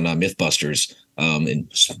girl on Mythbusters.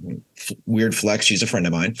 And weird flex. She's a friend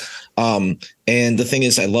of mine. And the thing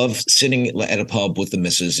is, I love sitting at a pub with the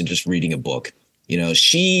missus and just reading a book.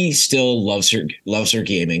 She still loves her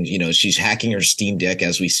gaming. She's hacking her Steam Deck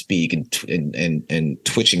as we speak and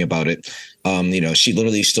twitching about it. She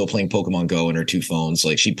literally is still playing Pokemon Go on her 2 phones.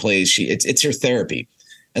 Like she plays, it's her therapy.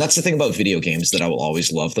 And that's the thing about video games that I will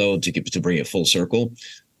always love, though, to bring it full circle,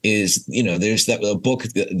 is, there's that book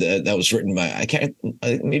that was written by,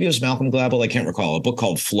 maybe it was Malcolm Gladwell, I can't recall, a book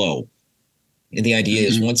called Flow. And the idea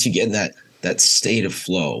is once you get in that state of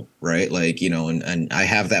flow, right? Like, and I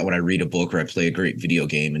have that when I read a book or I play a great video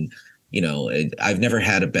game. And, I've never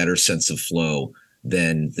had a better sense of flow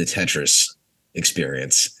than the Tetris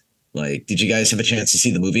experience. Like, did you guys have a chance to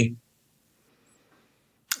see the movie?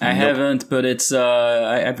 I haven't, but it's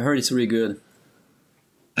I've heard it's really good.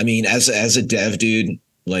 I mean, as a dev dude,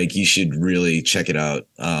 like, you should really check it out.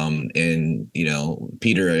 And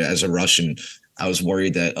Peter, as a Russian, I was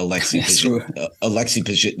worried that Alexei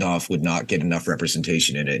Pajitnov would not get enough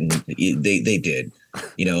representation in it, and they did.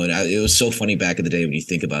 It was so funny back in the day when you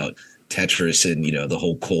think about Tetris and the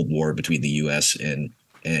whole Cold War between the U.S. and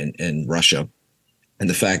Russia. And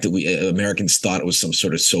the fact that Americans thought it was some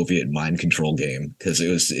sort of Soviet mind control game, because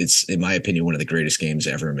it's in my opinion one of the greatest games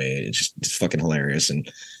ever made. It's fucking hilarious,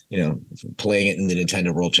 and playing it in the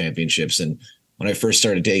Nintendo World Championships. And when I first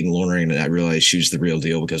started dating Lauren, I realized she was the real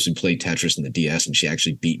deal because we played Tetris in the DS, and she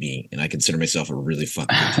actually beat me. And I consider myself a really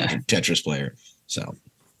fucking good Tetris player. So,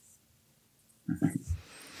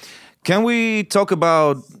 can we talk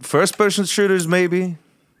about first-person shooters, maybe?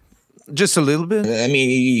 Just a little bit. I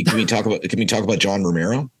mean, can we talk about John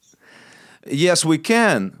Romero? Yes, we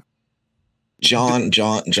can. John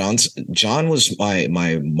was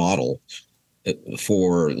my model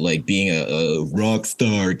for like being a rock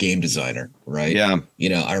star game designer, right? Yeah.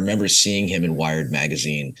 I remember seeing him in Wired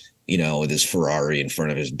magazine, with his Ferrari in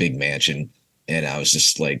front of his big mansion, and I was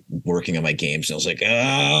just like working on my games, and I was like,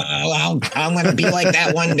 I'm gonna be like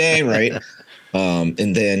that one day, right?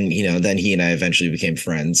 And then he and I eventually became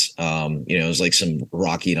friends. It was like some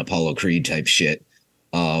Rocky and Apollo Creed type shit.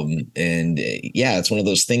 It's one of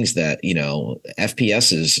those things that,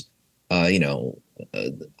 FPSs,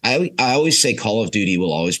 I always say Call of Duty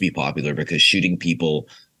will always be popular because shooting people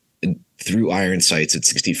through iron sights at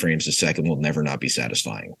 60 frames a second will never not be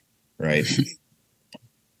satisfying. Right.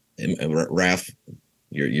 Raf,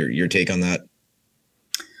 your take on that?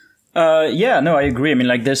 No, I agree. I mean,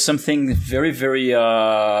 like, there's something very, very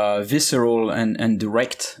visceral and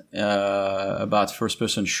direct about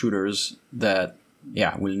first-person shooters that,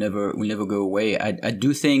 will never go away. I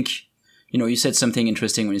do think, you said something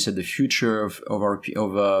interesting when you said the future of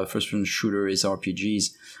first-person shooter is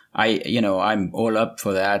RPGs. I'm all up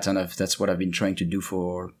for that, and that's what I've been trying to do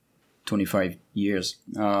for 25 years.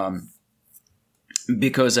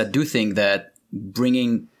 Because I do think that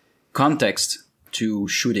bringing context to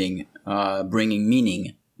shooting, bringing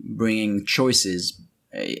meaning, bringing choices,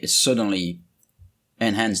 it suddenly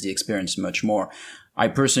enhance the experience much more. I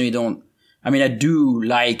personally don't. I mean, I do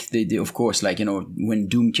like the of course, like, when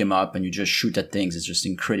Doom came up and you just shoot at things, it's just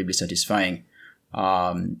incredibly satisfying.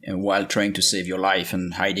 And while trying to save your life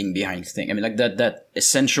and hiding behind things, I mean, like that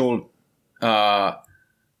essential,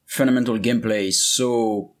 fundamental gameplay is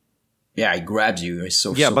so, it grabs you. It's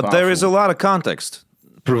so but powerful. there is a lot of context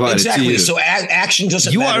provided exactly. to you. So action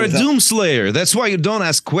doesn't You matter. are a Doom Slayer. That's why you don't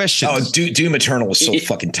ask questions. Oh, Doom Eternal was so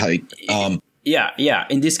fucking tight.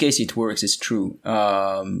 In this case, it works. It's true.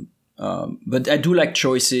 But I do like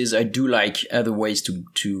choices. I do like other ways to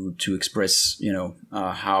express, why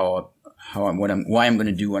I'm going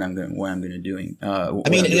to do what I'm going to doing.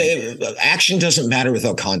 Action doesn't matter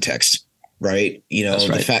without context, right? That's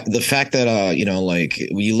right. The fact that like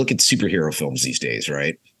when you look at superhero films these days,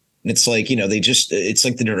 right? And it's like, it's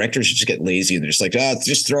like the directors just get lazy and they're just like,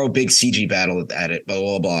 just throw a big CG battle at it, blah,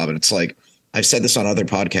 blah, blah. But it's like, I've said this on other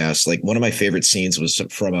podcasts. Like, one of my favorite scenes was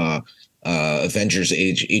from Avengers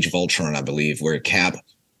Age of Ultron, I believe, where Cap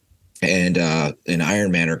and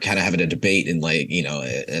Iron Man are kind of having a debate in, like,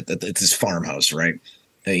 at this farmhouse, right?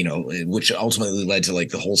 Which ultimately led to like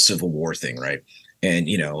the whole Civil War thing, right? And,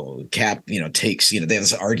 Cap, takes, they have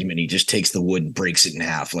this argument. He just takes the wood and breaks it in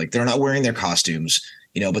half. Like, they're not wearing their costumes,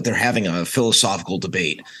 but they're having a philosophical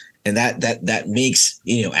debate. And that makes,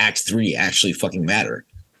 Act 3 actually fucking matter.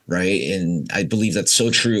 Right. And I believe that's so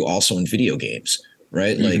true also in video games.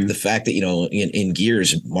 right? Like the fact that, in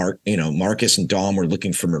Gears, Marcus and Dom were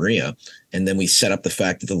looking for Maria. And then we set up the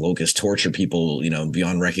fact that the Locusts torture people,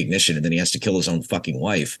 beyond recognition. And then he has to kill his own fucking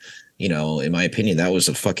wife. In my opinion, that was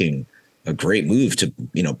a great move to,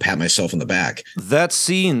 pat myself on the back. That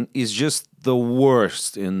scene is just the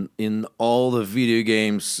worst in all the video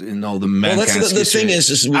games, in all the mankind's Well, that's the thing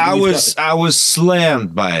is I was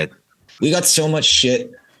slammed by it. We got so much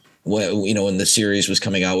shit when the series was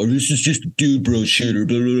coming out, this is just a dude bro shooter,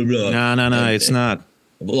 blah, blah, blah. No, it's not.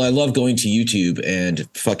 Well, I love going to YouTube and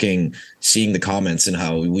fucking seeing the comments and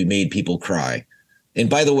how we made people cry. And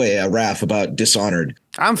by the way, Raf, about Dishonored.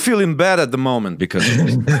 I'm feeling bad at the moment because of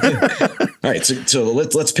it. All right, so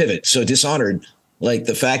let's pivot. So Dishonored, like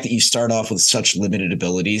the fact that you start off with such limited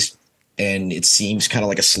abilities and it seems kind of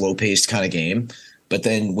like a slow-paced kind of game. But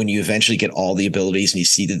then when you eventually get all the abilities and you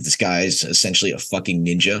see that this guy's essentially a fucking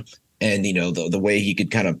ninja, and the way he could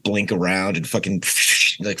kind of blink around and fucking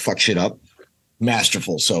like fuck shit up,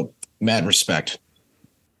 masterful. So mad respect.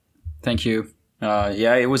 Thank you.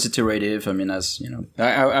 Yeah, it was iterative. I mean,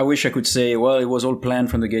 I wish I could say, well, it was all planned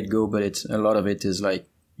from the get-go, but a lot of it is like,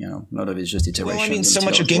 a lot of it's just iteration. Well, I mean, so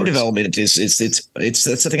much of game development is that's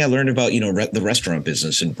the thing I learned about the restaurant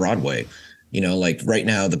business in Broadway. Like right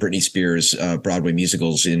now, the Britney Spears Broadway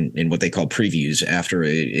musicals in what they call previews after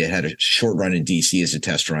it had a short run in DC as a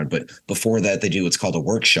test run. But before that, they do what's called a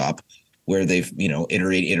workshop where they've,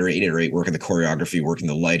 iterate, work on the choreography, work on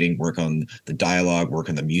the lighting, work on the dialogue, work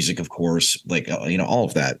on the music, of course, like, all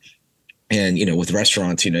of that. And, with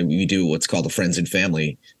restaurants, we do what's called a friends and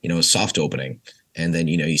family, a soft opening. And then,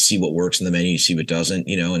 you see what works in the menu, you see what doesn't,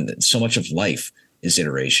 and so much of life is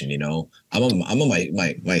iteration. I'm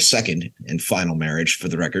on my second and final marriage, for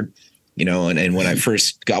the record, and when I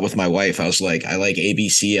first got with my wife, I was like, I like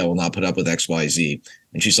ABC, I will not put up with XYZ.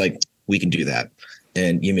 And she's like, we can do that.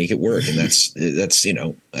 And you make it work. And that's,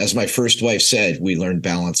 as my first wife said, we learn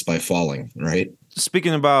balance by falling, right?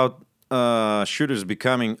 Speaking about shooters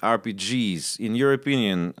becoming RPGs, in your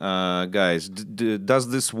opinion, guys, does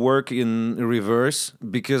this work in reverse?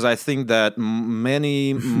 Because I think that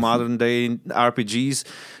many modern day RPGs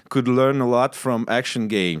could learn a lot from action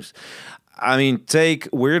games. I mean, take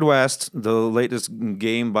Weird West, the latest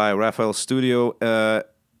game by Raphael Studio,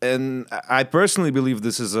 and I personally believe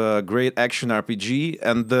this is a great action RPG,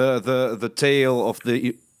 and the tale of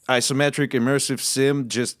the isometric immersive sim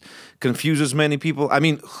just confuses many people. I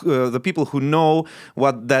mean, the people who know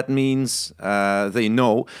what that means, they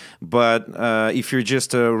know. But if you're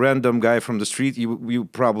just a random guy from the street, you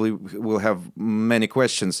probably will have many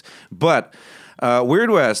questions. But Weird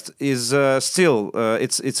West is still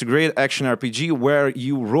it's a great action RPG where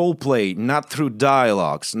you role play, not through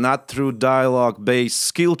dialogues, not through dialogue based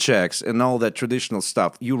skill checks and all that traditional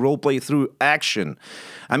stuff. You role play through action.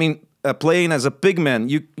 I mean, playing as a pigman,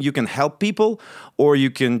 you can help people, or you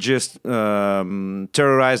can just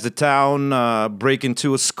terrorize the town, break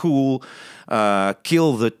into a school,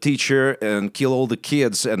 kill the teacher and kill all the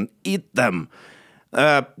kids and eat them.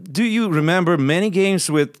 Do you remember many games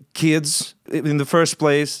with kids in the first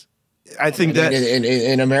place? I think that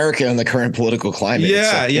in America, in the current political climate,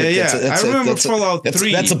 I remember Fallout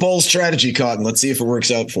 3. That's a bold strategy, Cotton. Let's see if it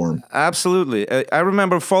works out for him. Absolutely, I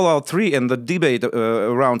remember Fallout 3 and the debate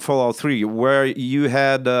around Fallout 3, where you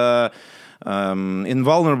had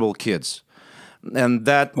invulnerable kids. And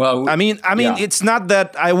that, well, I mean, it's not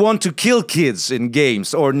that I want to kill kids in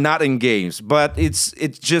games or not in games, but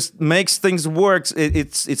it just makes things work.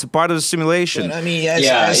 It's a part of the simulation. But, I mean, I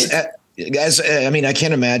mean, I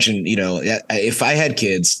can't imagine, if I had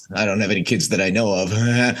kids. I don't have any kids that I know of.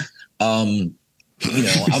 I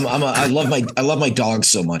love my dog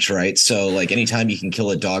so much, right? So like anytime you can kill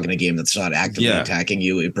a dog in a game that's not actively attacking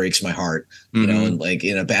you, it breaks my heart, and like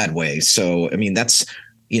in a bad way. So I mean, that's.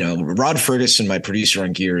 Rod Ferguson, my producer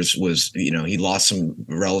on Gears, was, he lost some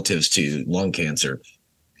relatives to lung cancer,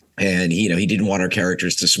 and he didn't want our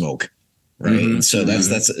characters to smoke, right? And so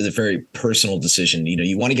that's a very personal decision.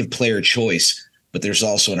 You want to give player choice, but there's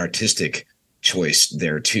also an artistic choice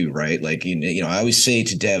there too, right? Like I always say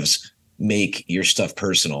to devs, make your stuff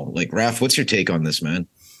personal. Like Raf, what's your take on this, man?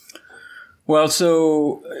 Well,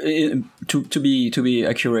 so to be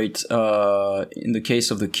accurate, in the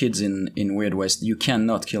case of the kids in Weird West, you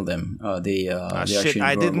cannot kill them. They actually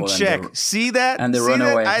I didn't check. See that? And they run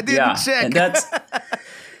away. I didn't check.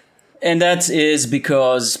 And that is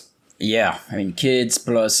because, I mean, kids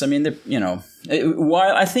plus, I mean,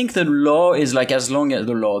 while I think the law is like, as long as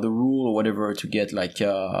the rule or whatever to get like,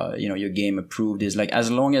 your game approved is like,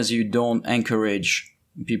 as long as you don't encourage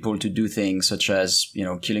people to do things such as,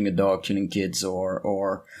 killing a dog, killing kids,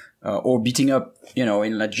 or or beating up, you know,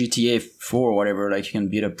 in like GTA 4 or whatever, like you can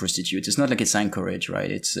beat up prostitutes. It's not like it's encouraged,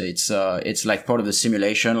 right? It's like part of the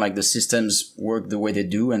simulation, like the systems work the way they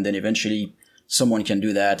do, and then eventually someone can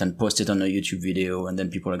do that and post it on a YouTube video, and then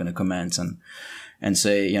people are going to comment and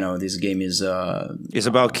say, you know, this game is it's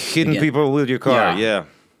about hitting people with your car.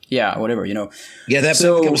 Yeah, whatever, you know. Yeah,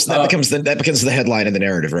 that becomes the headline and the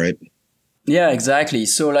narrative, right? Yeah, exactly.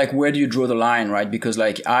 So like, where do you draw the line, right? Because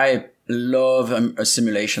like, I love a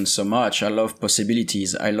simulation so much. I love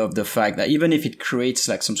possibilities. I love the fact that even if it creates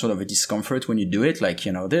like some sort of a discomfort when you do it, like,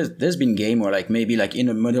 you know, there's been game where like maybe like in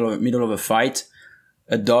the middle of a fight,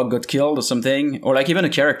 a dog got killed or something, or like even a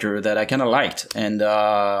character that I kind of liked, and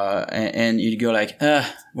you go like,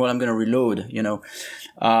 well, I'm gonna reload, you know,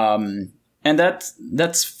 and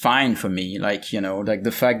that's fine for me. Like, you know, like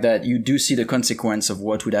the fact that you do see the consequence of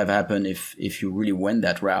what would have happened if you really went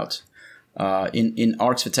that route. In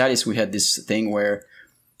Arx Fatalis, we had this thing where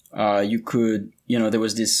you could, you know, there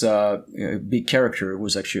was this big character. It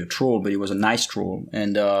was actually a troll, but he was a nice troll,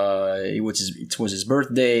 and it was his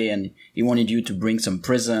birthday, and he wanted you to bring some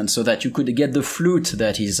presents so that you could get the flute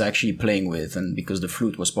that he's actually playing with, and because the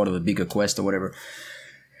flute was part of a bigger quest or whatever.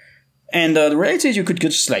 And the reality is, you could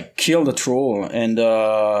just like kill the troll, and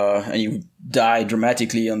you die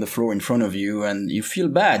dramatically on the floor in front of you, and you feel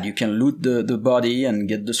bad. You can loot the body and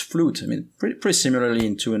get this flute. I mean, pretty similarly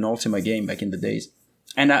into an Ultima game back in the days.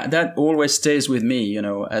 And that always stays with me, you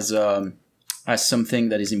know, as something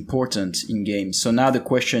that is important in games. So now the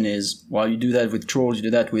question is, well, you do that with trolls, you do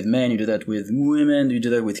that with men, you do that with women, you do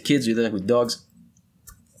that with kids, you do that with dogs.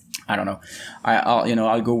 I don't know.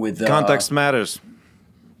 I'll go with context matters.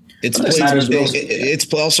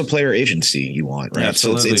 It's also player agency you want, right?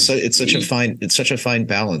 Absolutely. So it's such a fine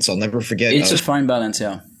balance. I'll never forget. It's a fine balance,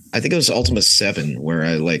 yeah. I think it was Ultima 7 where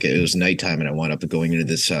it was nighttime and I wound up going into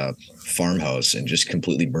this farmhouse and just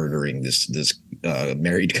completely murdering this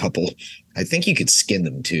married couple. I think you could skin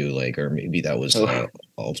them too, like, or maybe that was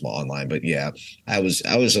Ultima Online. But yeah, I was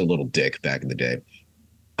a little dick back in the day.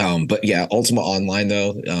 But yeah, Ultima Online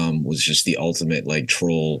though was just the ultimate like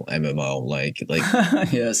troll MMO. Like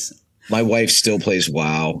yes. My wife still plays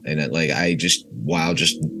WoW, and WoW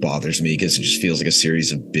just bothers me because it just feels like a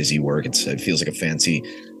series of busy work. It feels like a fancy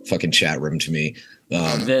fucking chat room to me.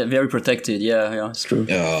 Very protected, yeah, it's true.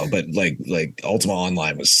 But like Ultima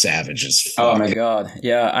Online was savage as fuck. Oh my god,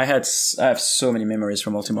 yeah, I have so many memories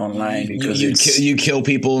from Ultima Online because you kill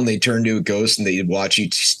people and they turn to a ghost and they watch you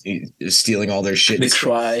stealing all their shit. They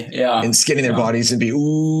try, yeah, and skinning their bodies and be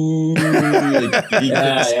ooh,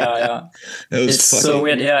 yeah. It's so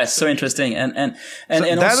weird, yeah, it's so interesting, and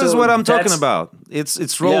that also, is what I'm talking about.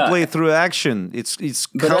 It's role play through action. It's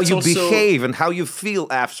how you also behave and how you feel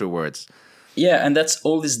afterwards. Yeah, and that's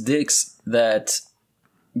all these dicks that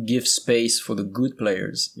give space for the good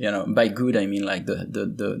players. You know, by good I mean like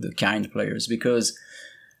the kind players. Because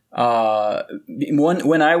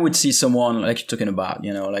when I would see someone like you're talking about,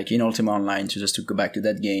 you know, like in Ultima Online, to go back to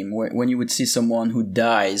that game, when you would see someone who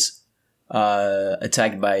dies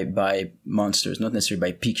attacked by monsters, not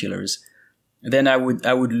necessarily by pea killers, then I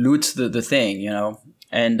would loot the thing, you know.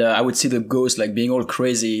 And I would see the ghost like being all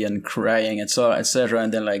crazy and crying and so etc.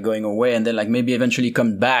 And then like going away, and then like maybe eventually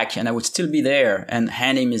come back, and I would still be there and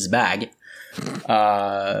hand him his bag,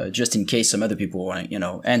 just in case some other people want, you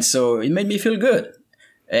know. And so it made me feel good.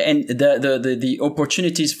 And the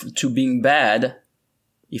opportunities to being bad,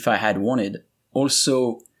 if I had wanted,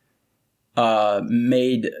 also brought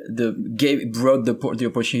the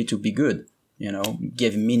opportunity to be good. You know,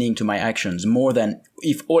 gave meaning to my actions more than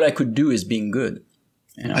if all I could do is being good.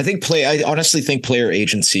 You know? I honestly think player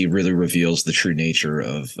agency really reveals the true nature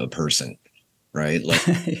of a person, right? Like,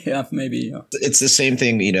 yeah, maybe. Yeah. It's the same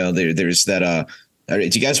thing, you know. There's that. Do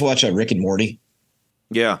you guys watch Rick and Morty?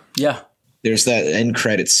 Yeah. There's that end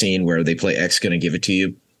credit scene where they play X Gonna Give It to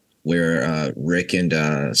You, where Rick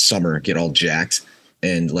and Summer get all jacked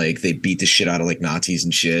and like they beat the shit out of like Nazis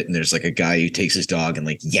and shit. And there's like a guy who takes his dog and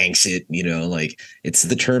like yanks it. You know, like it's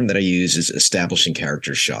the term that I use is establishing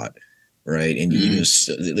character shot. Right. And it's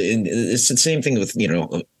the same thing with, you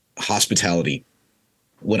know, hospitality.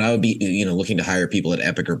 When I would be, you know, looking to hire people at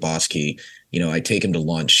Epic or Boss Key, you know, I'd take them to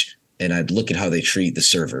lunch and I'd look at how they treat the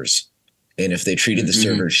servers. And if they treated the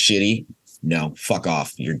servers shitty, no, fuck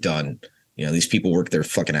off. You're done. You know, these people work their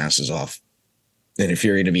fucking asses off. And if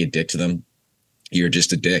you're going to be a dick to them, you're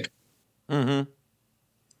just a dick. Mm-hmm.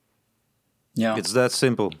 Yeah. It's that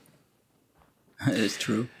simple. It's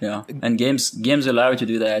true, yeah. And games allow you to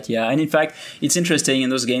do that, yeah. And in fact, it's interesting in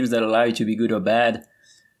those games that allow you to be good or bad.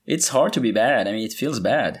 it's hard to be bad. I mean, it feels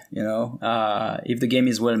bad, you know. If the game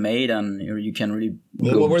is well made and you can really.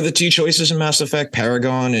 What were the two choices in Mass Effect?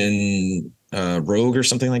 Paragon and Rogue or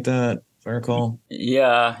something like that, if I recall.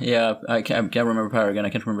 Yeah. I can't remember Paragon. I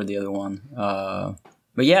can't remember the other one.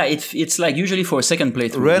 But yeah, it's like usually for a second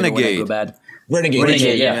playthrough. Renegade. When I go bad.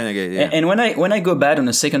 Renegade, yeah. Renegade, yeah. And when I go bad on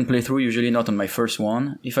a second playthrough, usually not on my first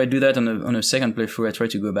one. If I do that on a second playthrough, I try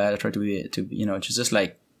to go bad. I try to you know, just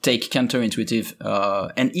like take counterintuitive.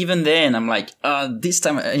 And even then, I'm like, this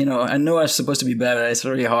time, you know I'm supposed to be bad, but it's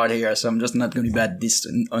really hard here, so I'm just not going to be bad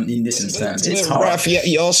in this instance. It's hard. Raf,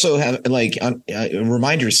 you also have like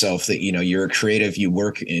remind yourself that you're a creative. You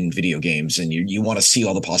work in video games, and you want to see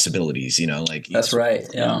all the possibilities. Like that's right.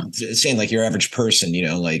 Yeah, saying like your average person.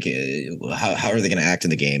 Like how are they going to act in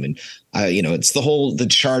the game? And it's the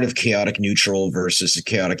chart of chaotic neutral versus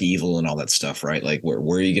chaotic evil and all that stuff, right? Like where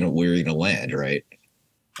are you gonna land, right?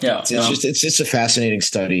 Yeah, it's just a fascinating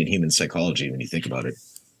study in human psychology when you think about it.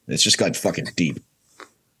 It's just got fucking deep.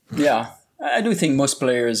 Yeah, I do think most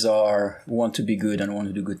players want to be good and want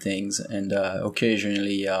to do good things, and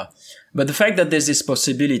occasionally, but the fact that there's this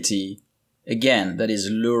possibility, again, that is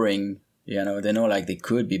luring. They know like they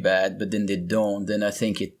could be bad, but then they don't. Then I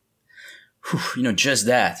think just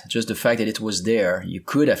the fact that it was there, you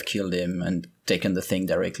could have killed him and taken the thing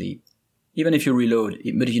directly, even if you reload.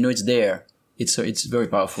 But it's there. It's very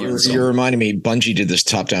powerful. You're reminding me, Bungie did this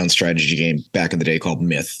top-down strategy game back in the day called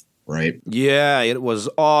Myth, right? Yeah, it was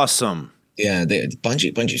awesome. Yeah,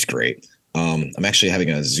 Bungie's great. I'm actually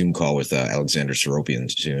having a Zoom call with Alexander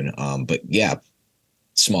Seropian soon. But yeah,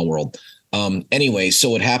 small world. Anyway,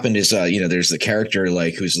 so what happened is, there's the character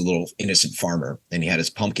like who's a little innocent farmer, and he had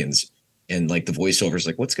his pumpkins, and like the voiceover is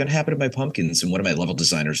like, "What's going to happen to my pumpkins?" And one of my level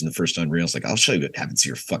designers in the first Unreal is like, "I'll show you what happens to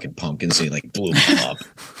your fucking pumpkins." And he like blew them up.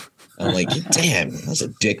 I'm like, damn, that was a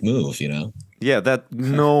dick move, Yeah, that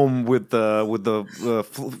gnome with the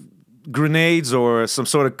grenades or some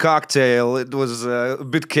sort of cocktail. It was a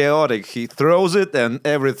bit chaotic. He throws it and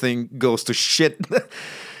everything goes to shit.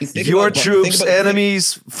 Your troops,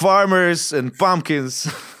 enemies, farmers, and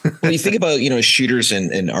pumpkins. Well, you think about shooters and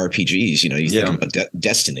RPGs. You think about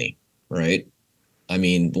Destiny, right? I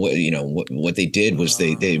mean, what they did was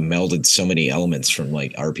they melded so many elements from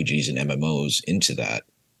like RPGs and MMOs into that.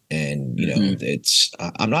 And,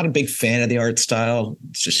 I'm not a big fan of the art style.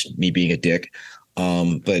 It's just me being a dick.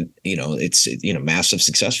 But, it's massive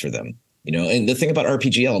success for them, and the thing about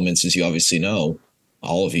RPG elements is you obviously know,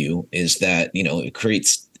 all of you, is that, it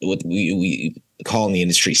creates what we call in the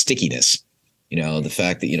industry stickiness. The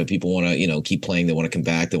fact that, people want to, keep playing. They want to come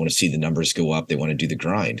back. They want to see the numbers go up. They want to do the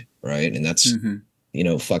grind. Right. And that's,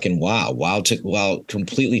 fucking wow. WoW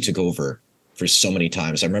completely took over for so many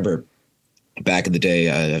times. I remember back in the day,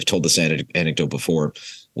 I've told this anecdote before,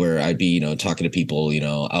 where I'd be, talking to people,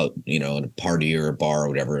 out, in a party or a bar or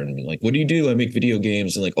whatever, and be like, "What do you do?" "I make video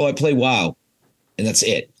games." And like, "Oh, I play WoW," and that's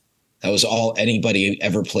it. That was all anybody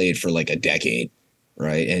ever played for like a decade,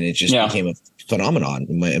 right? And it just became a phenomenon.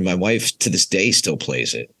 And my wife to this day still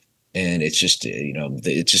plays it, and it's just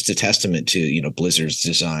it's just a testament to Blizzard's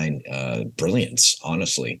design brilliance,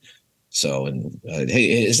 honestly. So, and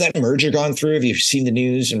hey, has that merger gone through? Have you seen the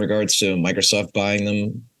news in regards to Microsoft buying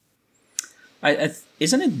them?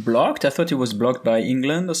 Isn't it blocked? I thought it was blocked by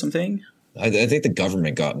England or something. I think the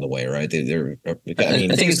government got in the way, right? I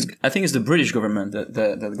think it's the British government that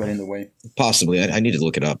got in the way. Possibly. I need to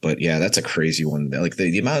look it up, but yeah, that's a crazy one. Like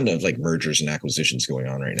the amount of like mergers and acquisitions going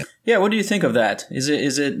on right now. Yeah, what do you think of that? Is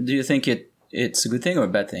it? Do you think it's a good thing or a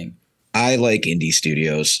bad thing? I like indie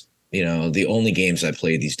studios. The only games I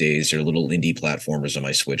play these days are little indie platformers on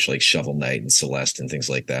my Switch, like Shovel Knight and Celeste and things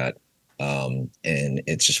like that. And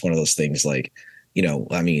it's just one of those things like,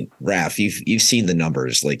 I mean, Raf, you've seen the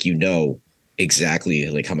numbers, like, exactly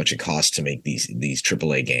like how much it costs to make these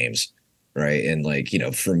AAA games. Right. And like,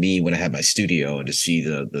 for me, when I had my studio and to see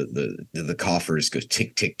the coffers go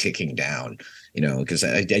ticking down, because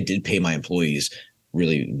I did pay my employees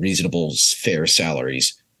really reasonable, fair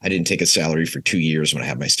salaries. I didn't take a salary for 2 years when I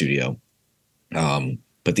had my studio.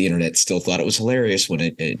 But the internet still thought it was hilarious when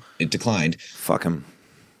it declined. Fuck him.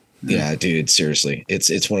 Yeah, dude, seriously.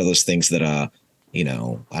 It's one of those things that, I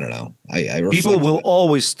don't know. People will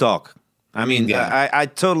always talk. I mean, I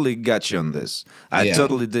totally got you on this. I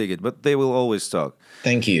totally dig it, but they will always talk.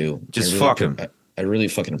 Thank you. Just fuck him. I really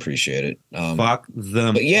fucking appreciate it. Fuck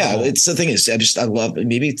them. But yeah, it's the thing is, I love,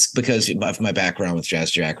 maybe it's because of my background with Jazz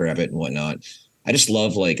Jackrabbit and whatnot. I just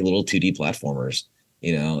love like little 2D platformers,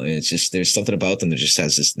 it's just, there's something about them that just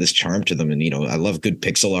has this charm to them. And, I love good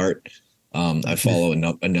pixel art. I follow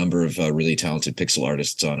a number of really talented pixel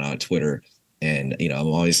artists on Twitter. And, I'm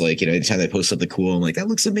always like, anytime they post something cool, I'm like, that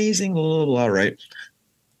looks amazing, blah, blah, blah, right?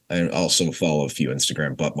 I also follow a few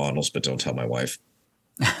Instagram butt models, but don't tell my wife.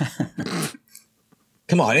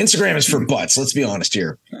 Come on, Instagram is for butts. Let's be honest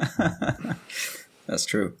here. That's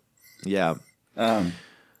true. Yeah.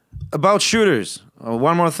 About shooters,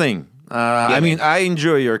 one more thing. I mean, I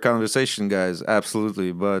enjoy your conversation, guys,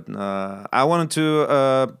 absolutely. But I wanted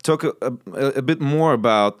to talk a bit more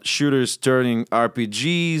about shooters turning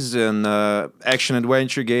RPGs and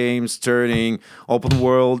action-adventure games turning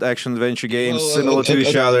open-world action-adventure games similar to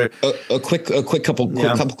each other. A quick couple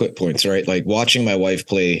quick points, right? Like watching my wife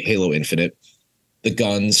play Halo Infinite, the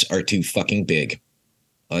guns are too fucking big.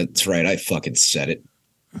 That's right, I fucking said it.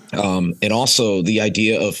 And also the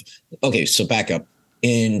idea of, okay, so back up.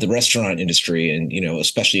 In the restaurant industry and,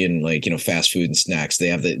 especially in like, fast food and snacks, they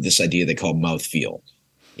have this idea they call mouthfeel,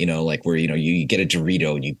 like where, you get a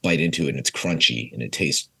Dorito and you bite into it and it's crunchy and it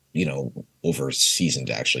tastes, over seasoned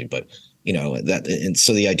actually. But, and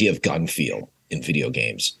so the idea of gun feel in video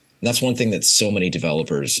games, and that's one thing that so many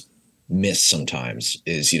developers miss sometimes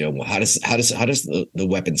is, how does the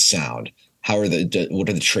weapon sound? What do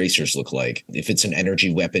the tracers look like? If it's an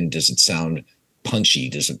energy weapon, does it sound punchy?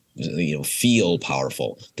 Does it feel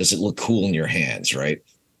powerful? Does it look cool in your hands? Right.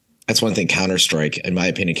 That's one thing. Counter-Strike, in my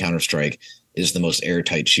opinion, Counter-Strike is the most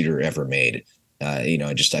airtight shooter ever made. I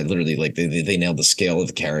literally like they nailed the scale of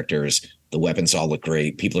the characters. The weapons all look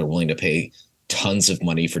great. People are willing to pay tons of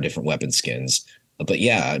money for different weapon skins. But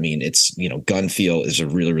yeah, I mean, it's, gun feel is a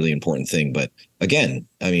really, really important thing. But again,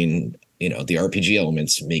 I mean, the RPG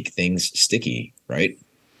elements make things sticky, right?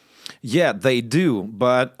 Yeah, they do.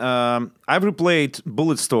 But I've replayed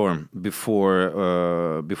Bulletstorm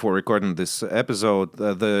before recording this episode.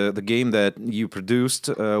 The game that you produced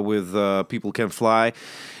with People Can Fly,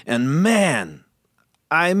 and man,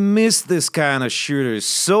 I miss this kind of shooters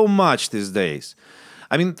so much these days.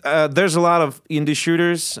 I mean, there's a lot of indie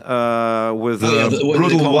shooters with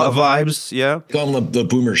brutal vibes. Yeah, call them the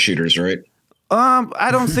boomer shooters, right? I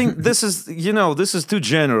don't think this is too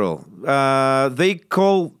general. They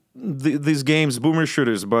call these games boomer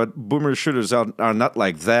shooters, but boomer shooters are not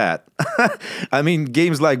like that. I mean,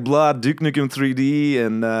 games like Blood, Duke Nukem 3D,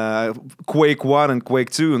 and Quake 1 and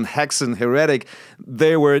Quake 2 and Hex and Heretic,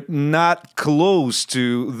 they were not close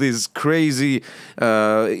to these crazy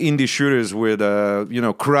indie shooters with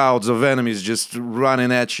crowds of enemies just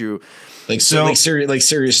running at you. Like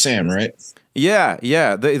Serious Sam, right?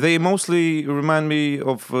 Yeah. They mostly remind me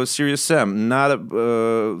of Serious Sam, not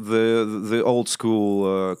the old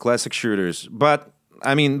school classic shooters. But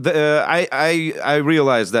I mean, I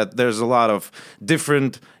realize that there's a lot of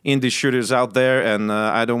different indie shooters out there, and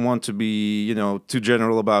I don't want to be too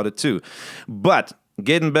general about it too. But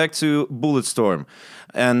getting back to Bulletstorm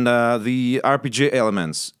and the RPG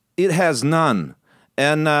elements, it has none.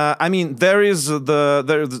 And I mean, there's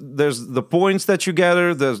the points that you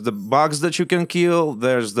gather, there's the bugs that you can kill,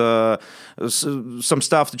 there's some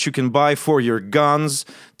stuff that you can buy for your guns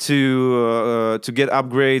to get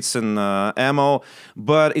upgrades and ammo,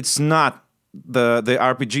 but it's not the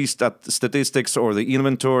RPG statistics or the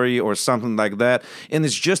inventory or something like that. And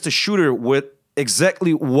it's just a shooter with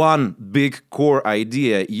exactly one big core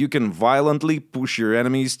idea. You can violently push your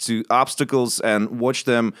enemies to obstacles and watch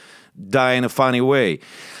them die in a funny way.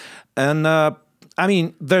 And I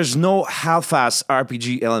mean, there's no half-ass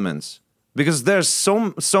RPG elements because there's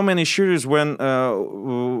so many shooters when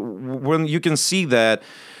you can see that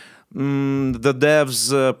the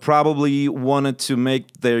devs probably wanted to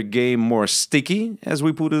make their game more sticky, as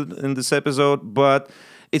we put it in this episode, but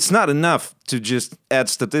it's not enough to just add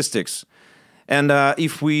statistics. And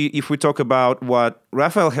if we talk about what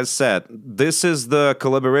Raphael has said, this is the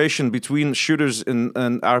collaboration between shooters and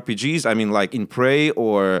RPGs. I mean, like in Prey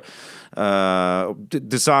or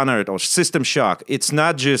Dishonored or System Shock. It's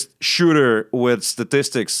not just shooter with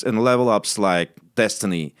statistics and level ups like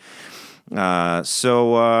Destiny.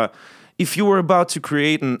 So if you were about to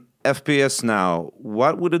create an FPS now,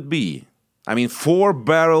 what would it be? I mean,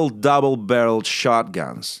 4-barrel, double-barreled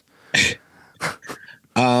shotguns.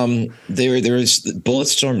 There is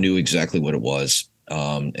Bulletstorm knew exactly what it was.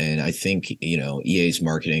 And I think, EA's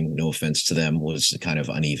marketing, no offense to them, was kind of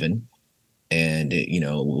uneven, and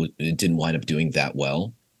it didn't wind up doing that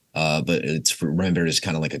well. But it's remembered as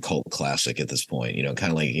kind of like a cult classic at this point,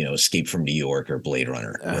 kind of like, Escape from New York or Blade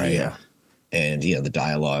Runner. Right. Yeah. And, the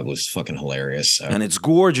dialogue was fucking hilarious. And it's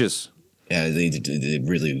gorgeous. Yeah. They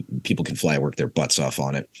really, People Can Fly work their butts off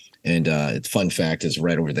on it. And fun fact is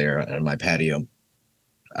right over there on my patio,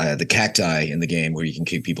 the cacti in the game where you can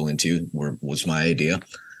kick people into was my idea.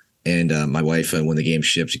 And my wife, when the game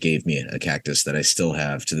shipped, gave me a cactus that I still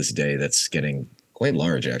have to this day. That's getting quite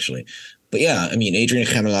large, actually. But yeah, I mean, Adrian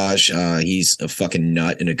Camelage, he's a fucking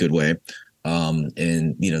nut in a good way. And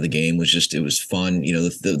the game was just, it was fun.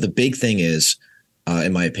 The big thing is,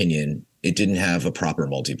 in my opinion, it didn't have a proper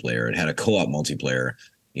multiplayer. It had a co-op multiplayer,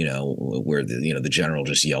 where the general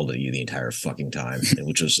just yelled at you the entire fucking time,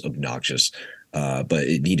 which was obnoxious. But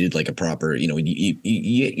it needed like a proper,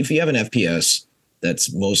 if you have an FPS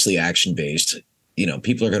that's mostly action based,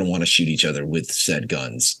 people are going to want to shoot each other with said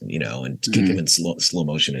guns, and kick them in slow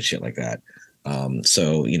motion and shit like that.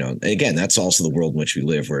 So, again, that's also the world in which we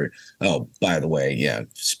live where, oh, by the way, yeah,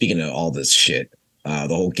 speaking of all this shit, the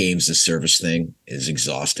whole games as service thing is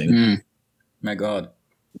exhausting. My God.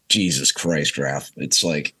 Jesus Christ, Raf. It's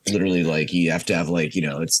like literally like you have to have like,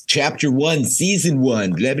 it's chapter 1, season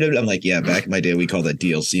 1. Blah, blah, blah. I'm like, yeah, back in my day, we called that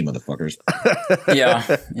DLC, motherfuckers.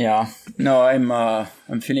 Yeah. No,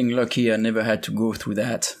 I'm feeling lucky. I never had to go through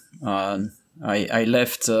that. I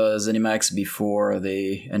left ZeniMax before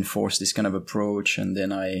they enforced this kind of approach. And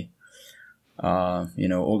then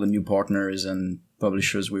all the new partners and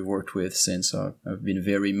publishers we worked with since I've been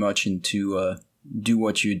very much into do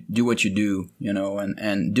what you do,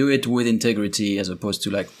 and do it with integrity as opposed to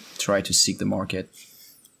like try to seek the market.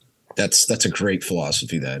 That's a great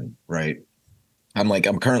philosophy then, right?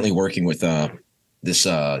 I'm currently working with this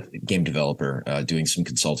game developer, doing some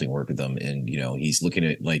consulting work with them, and he's looking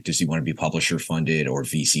at like, does he want to be publisher funded or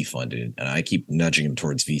VC funded? And I keep nudging him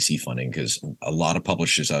towards VC funding because a lot of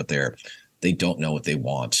publishers out there, they don't know what they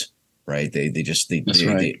want, right? They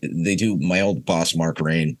do. My old boss, Mark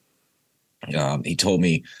Rain, he told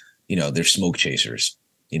me, they're smoke chasers,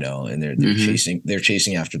 and they're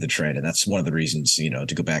chasing after the trend. And that's one of the reasons,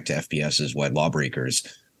 to go back to FPSs, why Lawbreakers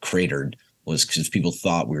cratered was because people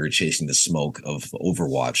thought we were chasing the smoke of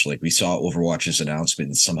Overwatch. Like we saw Overwatch's announcement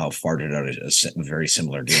and somehow farted out a very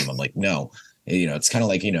similar game. I'm like, no, it's kind of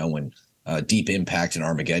like, when Deep Impact and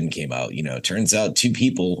Armageddon came out, turns out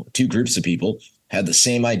two groups of people had the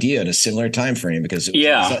same idea in a similar time frame because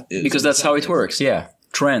because that's how it works. Yeah.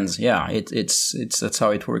 Trends, yeah, it's that's how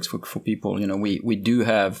it works for people. We do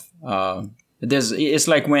have it's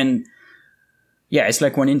like when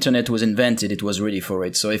internet was invented, it was ready for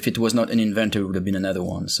it. So if it was not an inventor, it would have been another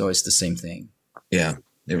one. So it's the same thing. Yeah,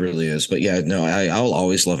 it really is. But yeah, no, I'll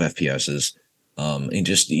always love FPSs. And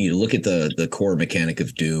just look at the core mechanic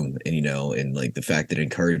of Doom, and like the fact that it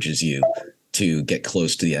encourages you to get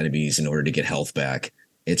close to the enemies in order to get health back.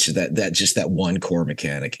 It's that one core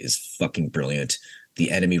mechanic is fucking brilliant. The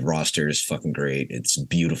enemy roster is fucking great. It's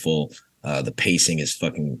beautiful. The pacing is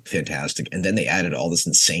fucking fantastic. And then they added all this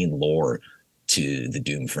insane lore to the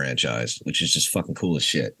Doom franchise, which is just fucking cool as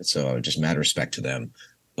shit. So just mad respect to them.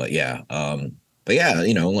 But yeah,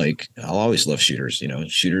 like I'll always love shooters.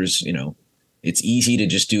 Shooters, it's easy to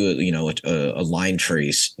just do a line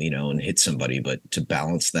trace, and hit somebody, but to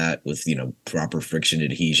balance that with, proper friction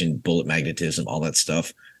adhesion, bullet magnetism, all that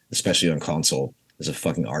stuff, especially on console, is a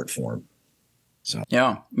fucking art form. So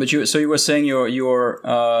yeah, but you were saying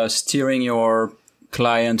you're steering your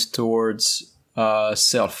client towards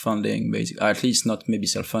self-funding, basically, at least not maybe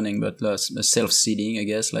self-funding, but self-seeding, I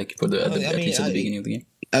guess, like at least at the beginning of the game.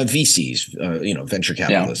 VCs, venture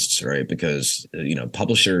capitalists, right? Because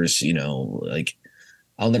publishers, like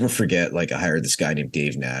I'll never forget. Like I hired this guy named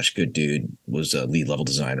Dave Nash, good dude, was a lead level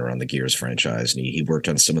designer on the Gears franchise, and he worked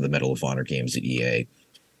on some of the Medal of Honor games at EA.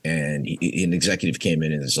 And an executive came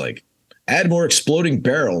in and is like, add more exploding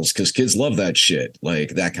barrels because kids love that shit,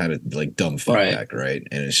 like that kind of like dumb feedback, right?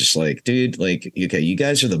 And it's just like, dude, like, okay, you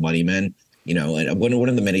guys are the money men, and one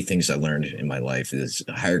of the many things I learned in my life is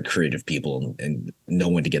hire creative people and know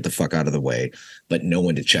when to get the fuck out of the way, but know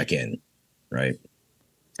when to check in, right?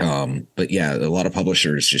 But yeah, a lot of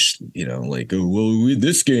publishers just, like, oh, well,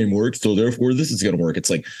 this game works, so therefore this is going to work. It's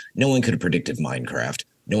like no one could have predicted Minecraft.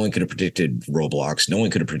 No one could have predicted Roblox. No one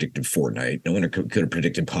could have predicted Fortnite. No one could have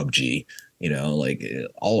predicted PUBG, like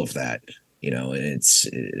all of that, and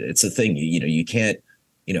it's a thing, you can't,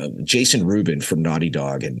 Jason Rubin from Naughty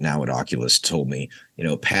Dog and now at Oculus told me,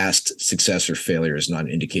 past success or failure is not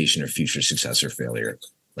an indication of future success or failure.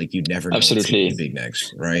 Like you'd never know what's gonna be big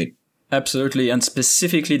next, right? Absolutely. And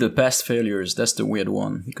specifically the past failures, that's the weird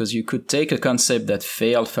one, because you could take a concept that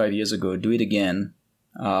failed 5 years ago, do it again.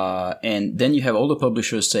 And then you have all the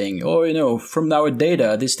publishers saying, oh, from our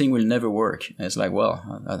data, this thing will never work. And it's like,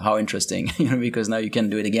 well, how interesting, because now you can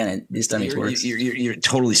do it again and this time it works. You're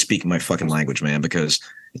totally speaking my fucking language, man, because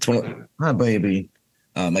it's one of, baby.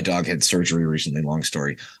 My dog had surgery recently, long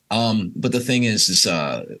story. But the thing is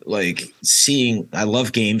like seeing, I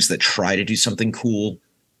love games that try to do something cool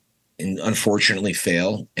and unfortunately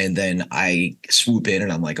fail. And then I swoop in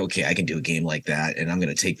and I'm like, okay, I can do a game like that. And I'm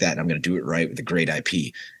going to take that and I'm going to do it right with a great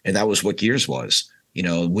IP. And that was what Gears was. You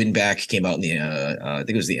know, Winback came out in the, I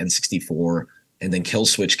think it was the N64, and then Kill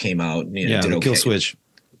Switch came out. You know, did okay. Kill Switch.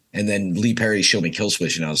 And then Lee Perry showed me Kill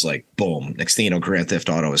Switch and I was like, boom. Next thing you know, Grand Theft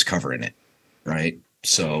Auto is covering it. Right.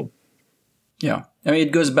 So. Yeah. I mean,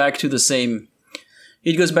 it goes back to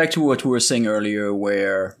what we were saying earlier,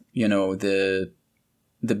 where, you know, the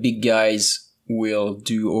big guys will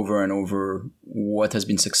do over and over what has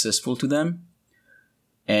been successful to them.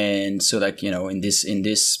 And so, like, you know, in this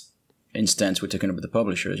instance, we're talking about the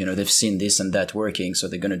publishers, you know, they've seen this and that working, so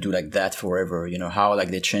they're going to do like that forever. You know, how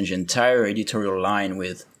like they change the entire editorial line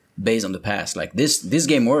based on the past. Like this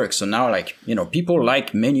game works. So now, like, you know, people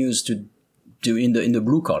like menus to do in the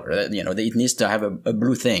blue color, you know, it needs to have a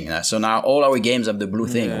blue thing. So now all our games have the blue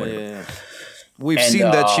thing. Yeah. We've seen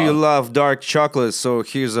that you love dark chocolate, so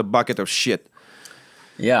here's a bucket of shit.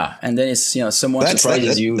 Yeah, and then it's, you know, someone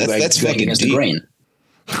surprises you by going against the grain.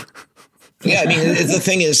 Yeah, I mean, the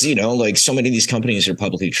thing is, you know, like so many of these companies are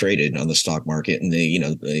publicly traded on the stock market, and you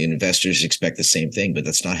know, the investors expect the same thing, but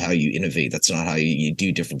that's not how you innovate. That's not how you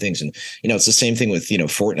do different things. And, you know, it's the same thing with, you know,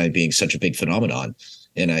 Fortnite being such a big phenomenon.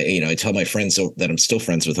 And I tell my friends that I'm still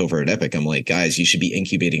friends with over at Epic, I'm like, guys, you should be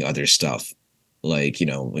incubating other stuff. Like,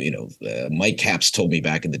 Mike Capps told me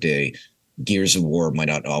back in the day, Gears of War might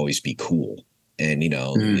not always be cool. And, you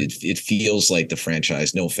know, it feels like the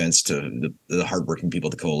franchise, no offense to the hardworking people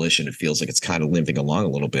at the Coalition, it feels like it's kind of limping along a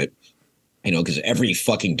little bit, you know, because every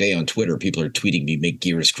fucking day on Twitter, people are tweeting me, make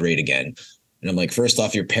Gears great again. And I'm like, first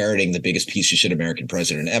off, you're parroting the biggest piece of shit American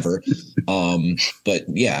president ever. But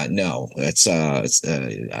yeah, no,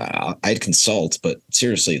 I'd consult. But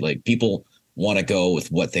seriously, like, people want to go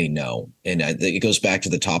with what they know. And it goes back to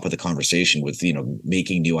the top of the conversation with, you know,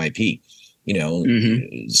 making new IP. You know,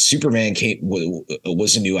 Superman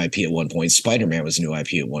was a new IP at one point. Spider-Man was a new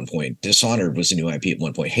IP at one point. Dishonored was a new IP at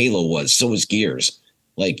one point. Halo was. So was Gears.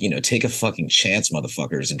 Like, you know, take a fucking chance,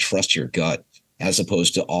 motherfuckers, and trust your gut, as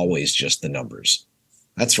opposed to always just the numbers.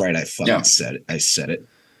 That's right. I fucking said it. I said it.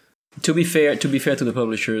 To be fair to the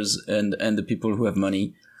publishers and the people who have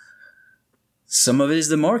money, some of it is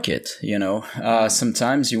the market. You know,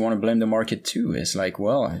 sometimes you want to blame the market too. It's like,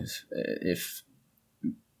 well, if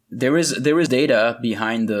there is data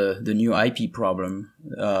behind the new IP problem.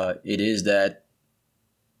 It is that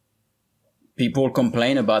people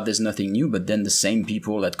complain about there's nothing new, but then the same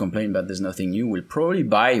people that complain about there's nothing new will probably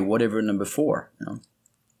buy whatever number 4. You know?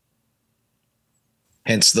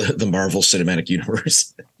 Hence the Marvel Cinematic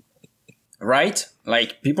Universe. Right?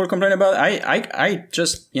 Like, people complain about I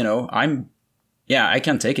just, you know, I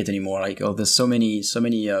can't take it anymore. Like, oh, there's so many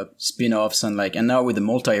spin-offs, and now with the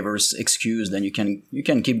multiverse excuse, then you can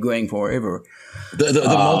keep going forever.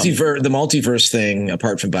 The multiverse thing,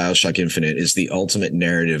 apart from BioShock Infinite, is the ultimate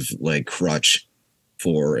narrative like crutch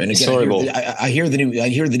for. And again, I hear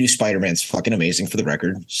the new Spider-Man's fucking amazing, for the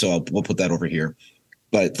record. So we'll put that over here.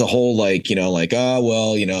 But the whole, like, you know, like, oh,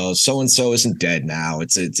 well, you know, so and so isn't dead now.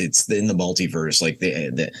 It's in the multiverse. Like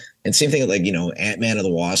and same thing, like, you know, Ant-Man and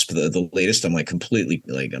the Wasp, the latest. I'm like completely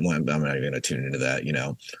like I'm not even going to tune into that, you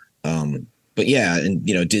know. But yeah, and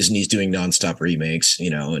you know, Disney's doing nonstop remakes, you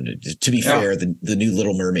know. And to be fair, the new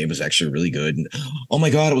Little Mermaid was actually really good. And oh my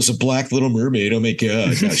god, it was a black Little Mermaid. Oh my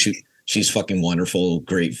god, no, she's fucking wonderful,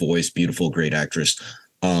 great voice, beautiful, great actress.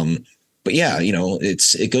 But yeah, you know,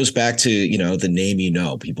 it goes back to, you know, the name, you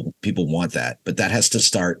know, people want that, but that has to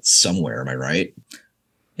start somewhere. Am I right?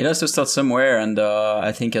 It has to start somewhere, and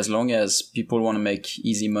I think as long as people want to make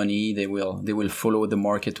easy money, they will follow the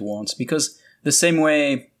market wants, because the same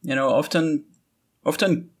way, you know, often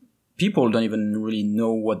people don't even really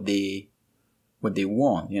know what they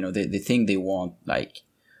want. You know, they think they want, like,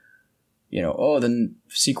 you know, oh, the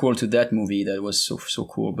sequel to that movie that was so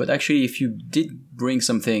cool. But actually, if you did bring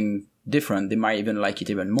something different, they might even like it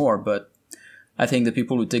even more. But I think the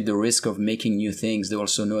people who take the risk of making new things, they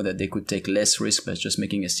also know that they could take less risk by just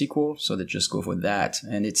making a sequel, so they just go for that,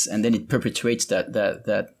 and then it perpetuates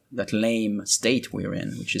that lame state we're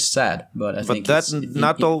in, which is sad. But I think that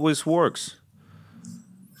not always works.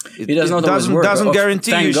 It does not always work. Doesn't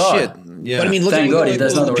guarantee you shit. Yeah. But I mean, look at it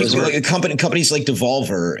does not always work. Like companies like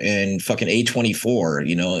Devolver and fucking A24,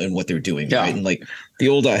 you know, and what they're doing, right? And like the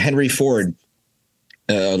old Henry Ford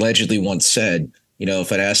allegedly once said, you know,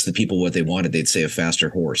 if I'd asked the people what they wanted, they'd say a faster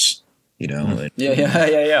horse. you know.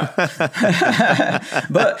 Yeah.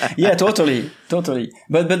 But yeah, totally.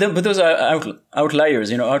 But those are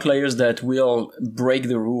outliers, you know, outliers that will break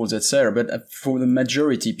the rules, etc. But for the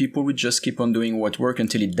majority, people would just keep on doing what works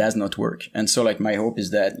until it does not work. And so, like, my hope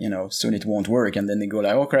is that, you know, soon it won't work, and then they go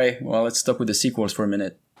like, okay, well, let's stop with the sequels for a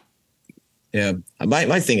minute. Yeah,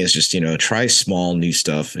 my thing is just, you know, try small new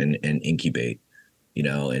stuff and incubate, you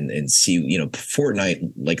know, and see, you know,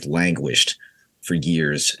 Fortnite like languished for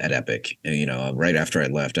years at Epic. And, you know, right after I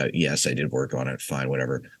left, yes, I did work on it. Fine,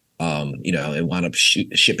 whatever. You know, it wound up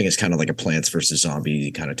shipping as kind of like a Plants vs.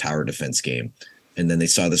 Zombie kind of tower defense game. And then they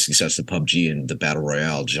saw the success of PUBG and the battle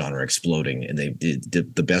royale genre exploding, and they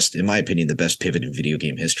did the best, in my opinion, the best pivot in video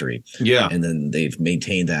game history. Yeah, and then they've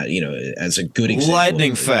maintained that, you know, as a good example.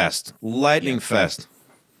 Lightning fast.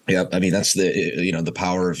 Yeah, I mean, that's the, you know, the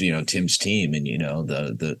power of, you know, Tim's team and, you know,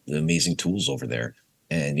 the amazing tools over there.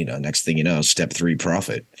 And, you know, next thing you know, step 3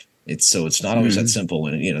 profit. It's not always that simple.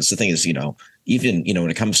 And, you know, so the thing is, you know, even, you know,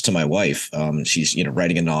 when it comes to my wife, she's, you know,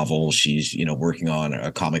 writing a novel, she's, you know, working on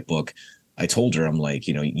a comic book. I told her, I'm like,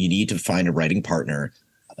 you know, you need to find a writing partner.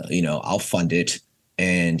 You know, I'll fund it,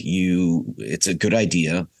 and it's a good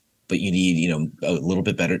idea, but you need, you know, a little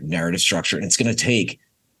bit better narrative structure. And it's going to take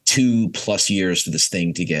 2+ years for this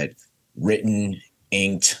thing to get written,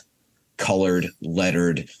 inked, colored,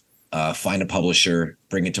 lettered, find a publisher,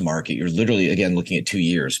 bring it to market. You're literally, again, looking at 2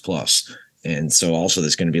 years plus. And so also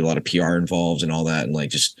there's going to be a lot of PR involved and all that. And like,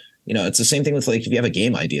 just, you know, it's the same thing with like, if you have a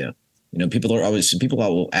game idea, you know, people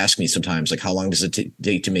will ask me sometimes, like, how long does it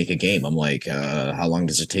take to make a game? I'm like, how long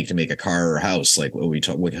does it take to make a car or a house? Like,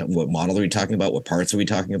 what model are we talking about? What parts are we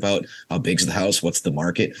talking about? How big's the house? What's the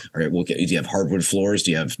market? All right, do you have hardwood floors?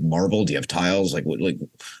 Do you have marble? Do you have tiles? Like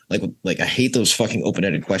I hate those fucking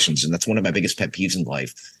open-ended questions. And that's one of my biggest pet peeves in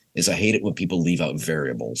life, is I hate it when people leave out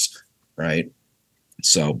variables, right?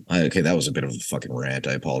 So, okay, that was a bit of a fucking rant.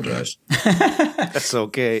 I apologize. That's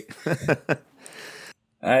okay.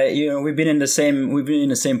 You know, we've been in the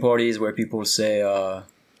same parties where people say,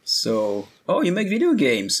 so, oh, you make video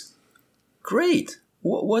games. Great.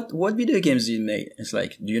 What video games do you make? It's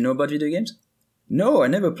like, do you know about video games? No, I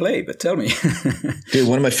never play, but tell me. Dude,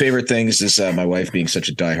 one of my favorite things is my wife being such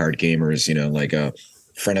a diehard gamer is, you know, like a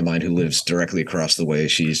friend of mine who lives directly across the way.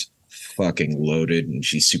 She's fucking loaded and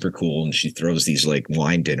she's super cool, and she throws these like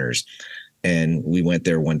wine dinners. And we went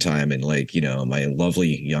there one time, and like, you know, my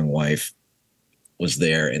lovely young wife was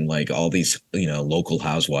there, and like all these, you know, local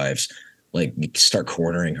housewives like start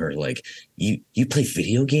cornering her, like, you play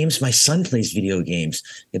video games? My son plays video games.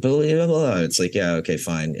 It's like, yeah, okay,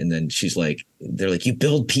 fine. And then she's like, they're like, you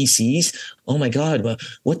build PCs? Oh my God,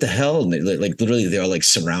 what the hell? And they, like literally they all like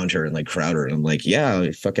surround her and like crowd her. And I'm like, yeah,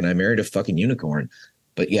 I married a fucking unicorn.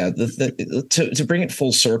 But yeah, to bring it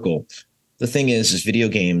full circle, the thing is video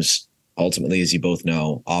games ultimately, as you both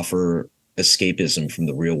know, offer escapism from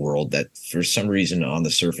the real world that for some reason on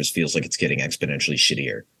the surface feels like it's getting exponentially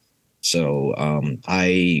shittier. So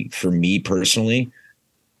for me personally,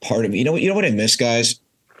 part of, you know what I miss, guys?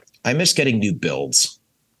 I miss getting new builds.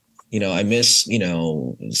 You know, I miss, you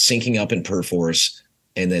know, syncing up in Perforce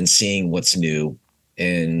and then seeing what's new.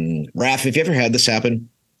 And Raf, have you ever had this happen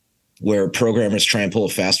where programmers try and pull a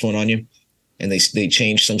fast one on you, and they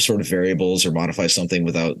change some sort of variables or modify something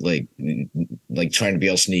without like trying to be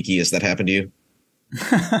all sneaky? Has that happened to you?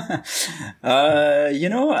 You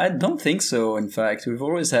know, I don't think so. In fact, we've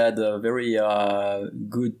always had very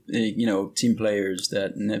good, you know, team players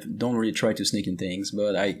that don't really try to sneak in things.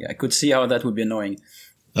 But I could see how that would be annoying.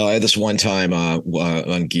 I had this one time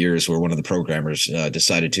on Gears where one of the programmers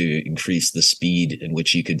decided to increase the speed in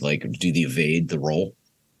which you could like do the roll.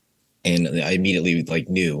 And I immediately like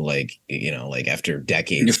knew, like, you know, like after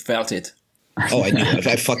decades. You felt it. Oh, I knew it.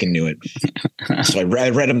 I fucking knew it. So I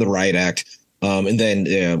read him the riot act. And then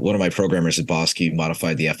one of my programmers at Bosky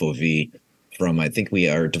modified the FOV from, I think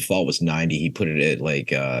our default was 90. He put it at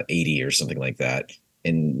like 80 or something like that.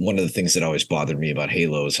 And one of the things that always bothered me about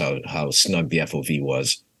Halo is how snug the FOV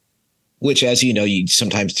was, which, as you know, you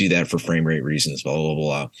sometimes do that for frame rate reasons, blah, blah,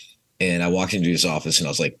 blah. And I walked into his office and I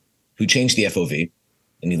was like, who changed the FOV?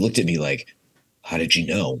 And he looked at me like, how did you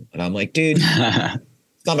know? And I'm like, dude, it's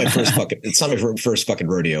not my first fucking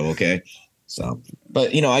rodeo. Okay. So,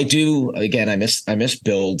 but you know, I miss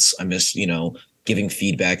builds. I miss, you know, giving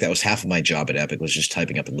feedback. That was half of my job at Epic, was just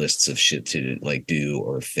typing up lists of shit to like do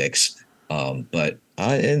or fix. But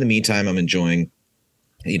in the meantime, I'm enjoying,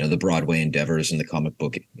 you know, the Broadway endeavors in the comic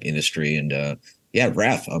book industry. And yeah,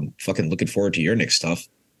 Raph, I'm fucking looking forward to your next stuff.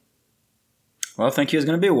 Well, thank you. It's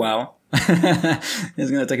going to be a while.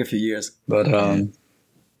 It's going to take a few years, but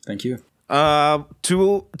thank you.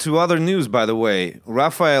 Two other news, by the way.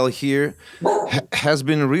 Raphael here has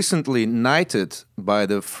been recently knighted by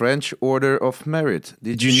the French Order of Merit.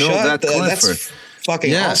 Did you know that, Clifford? That's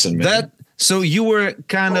fucking awesome, man. So you were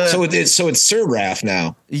kind of... So it's Sir Raf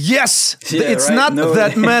now. Yes! Yeah, it's right? not No.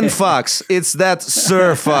 that man Fox. It's that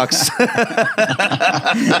Sir Fox.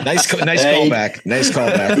 Nice callback. Nice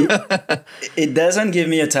callback. It doesn't give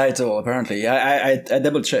me a title. Apparently, I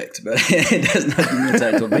double checked, but it does not give me a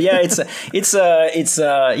title. But yeah, it's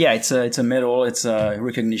a medal. It's a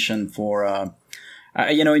recognition for.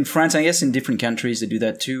 In France, I guess in different countries they do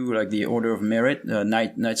that too, like the Order of Merit,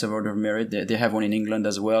 Knights of Order of Merit. They have one in England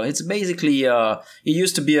as well. It's basically it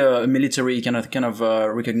used to be a military kind of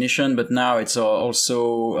recognition, but now it's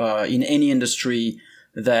also in any industry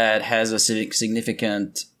that has a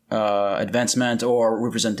significant advancement or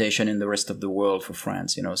representation in the rest of the world for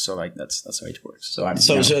France. So like that's how it works.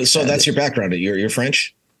 So that's your background. You're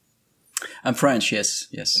French? I'm French. Yes.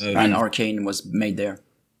 And Arcane was made there.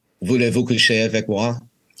 Voulez-vous coucher avec moi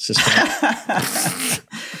ce soir?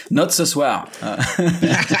 Not ce soir. Yeah,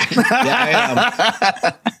 I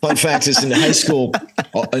am. Fun fact is, in high school,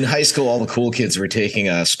 all the cool kids were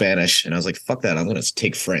taking Spanish, and I was like, "Fuck that! I'm going to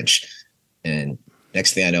take French." And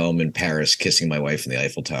next thing I know, I'm in Paris kissing my wife in the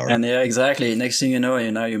Eiffel Tower. And yeah, exactly. Next thing you know,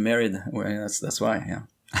 now you're married. Well, that's why. Yeah.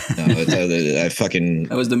 No, I fucking.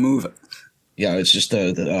 That was the move. Yeah, it's just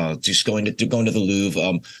just going to the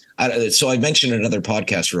Louvre. So I mentioned another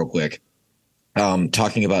podcast real quick,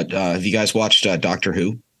 talking about. Have you guys watched Doctor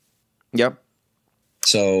Who? Yep.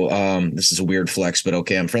 So this is a weird flex, but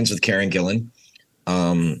okay. I'm friends with Karen Gillan,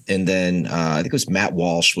 and then I think it was Matt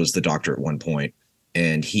Walsh was the doctor at one point,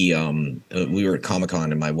 and he we were at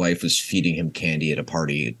Comic-Con and my wife was feeding him candy at a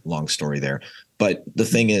party. Long story there, but the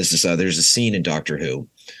thing is there's a scene in Doctor Who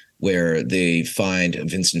where they find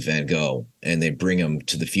Vincent van Gogh and they bring him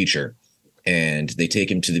to the future and they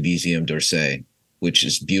take him to the Muséum d'Orsay, which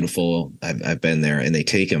is beautiful. I've been there, and they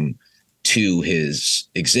take him to his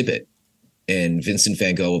exhibit. And Vincent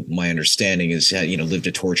van Gogh, my understanding is, lived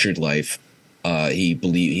a tortured life.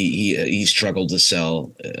 He struggled to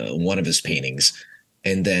sell one of his paintings,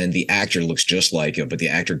 and then the actor looks just like him, but the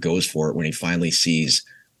actor goes for it when he finally sees.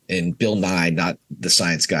 And Bill Nye, not the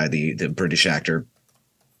science guy, the British actor,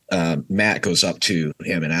 Matt goes up to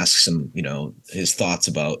him and asks him, his thoughts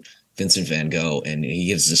about Vincent van Gogh, and he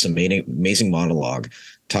gives this amazing monologue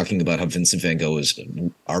talking about how Vincent van Gogh is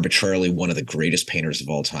arbitrarily one of the greatest painters of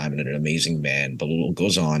all time and an amazing man, but it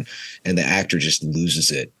goes on, and the actor just loses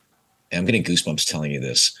it. And I'm getting goosebumps telling you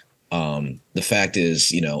this. The fact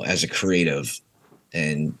is, as a creative,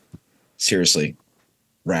 and seriously,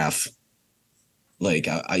 Raf, like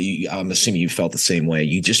I'm assuming you felt the same way.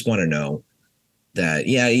 You just want to know that,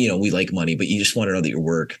 we like money, but you just want to know that your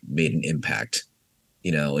work made an impact,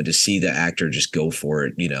 and to see the actor just go for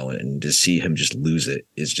it, and to see him just lose it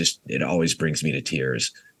is just, it always brings me to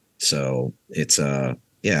tears. So it's,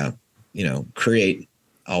 create,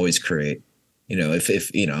 always create,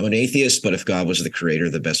 if I'm an atheist, but if God was the creator,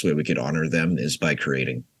 the best way we could honor them is by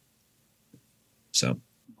creating. So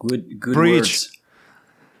good Preach. words.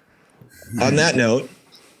 On that note,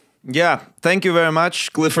 Yeah, thank you very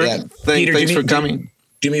much, Clifford. Yeah. Peter, Thanks for coming.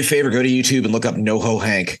 Do me a favor, go to YouTube and look up NoHo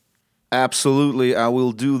Hank. Absolutely, I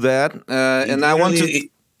will do that. And I want to.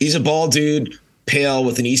 He's a bald dude, pale,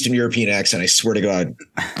 with an Eastern European accent. I swear to God.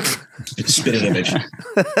 Spitting image.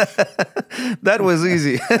 That was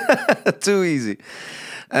easy. Too easy.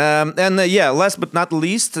 Last but not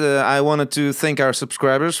least, I wanted to thank our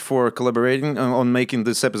subscribers for collaborating on making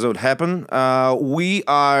this episode happen. We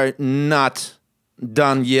are not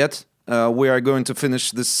done yet. We are going to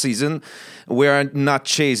finish this season. We are not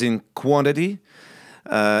chasing quantity,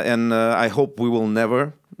 and I hope we will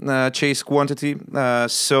never chase quantity.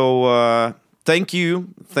 Thank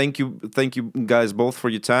you guys both for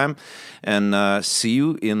your time, and see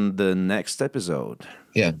you in the next episode.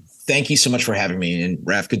 Yeah. Thank you so much for having me. And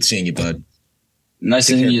Raf, good seeing you, bud. Nice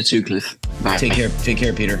seeing you too, Cliff. Bye. Take care. Take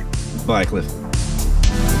care, Peter. Bye, Cliff.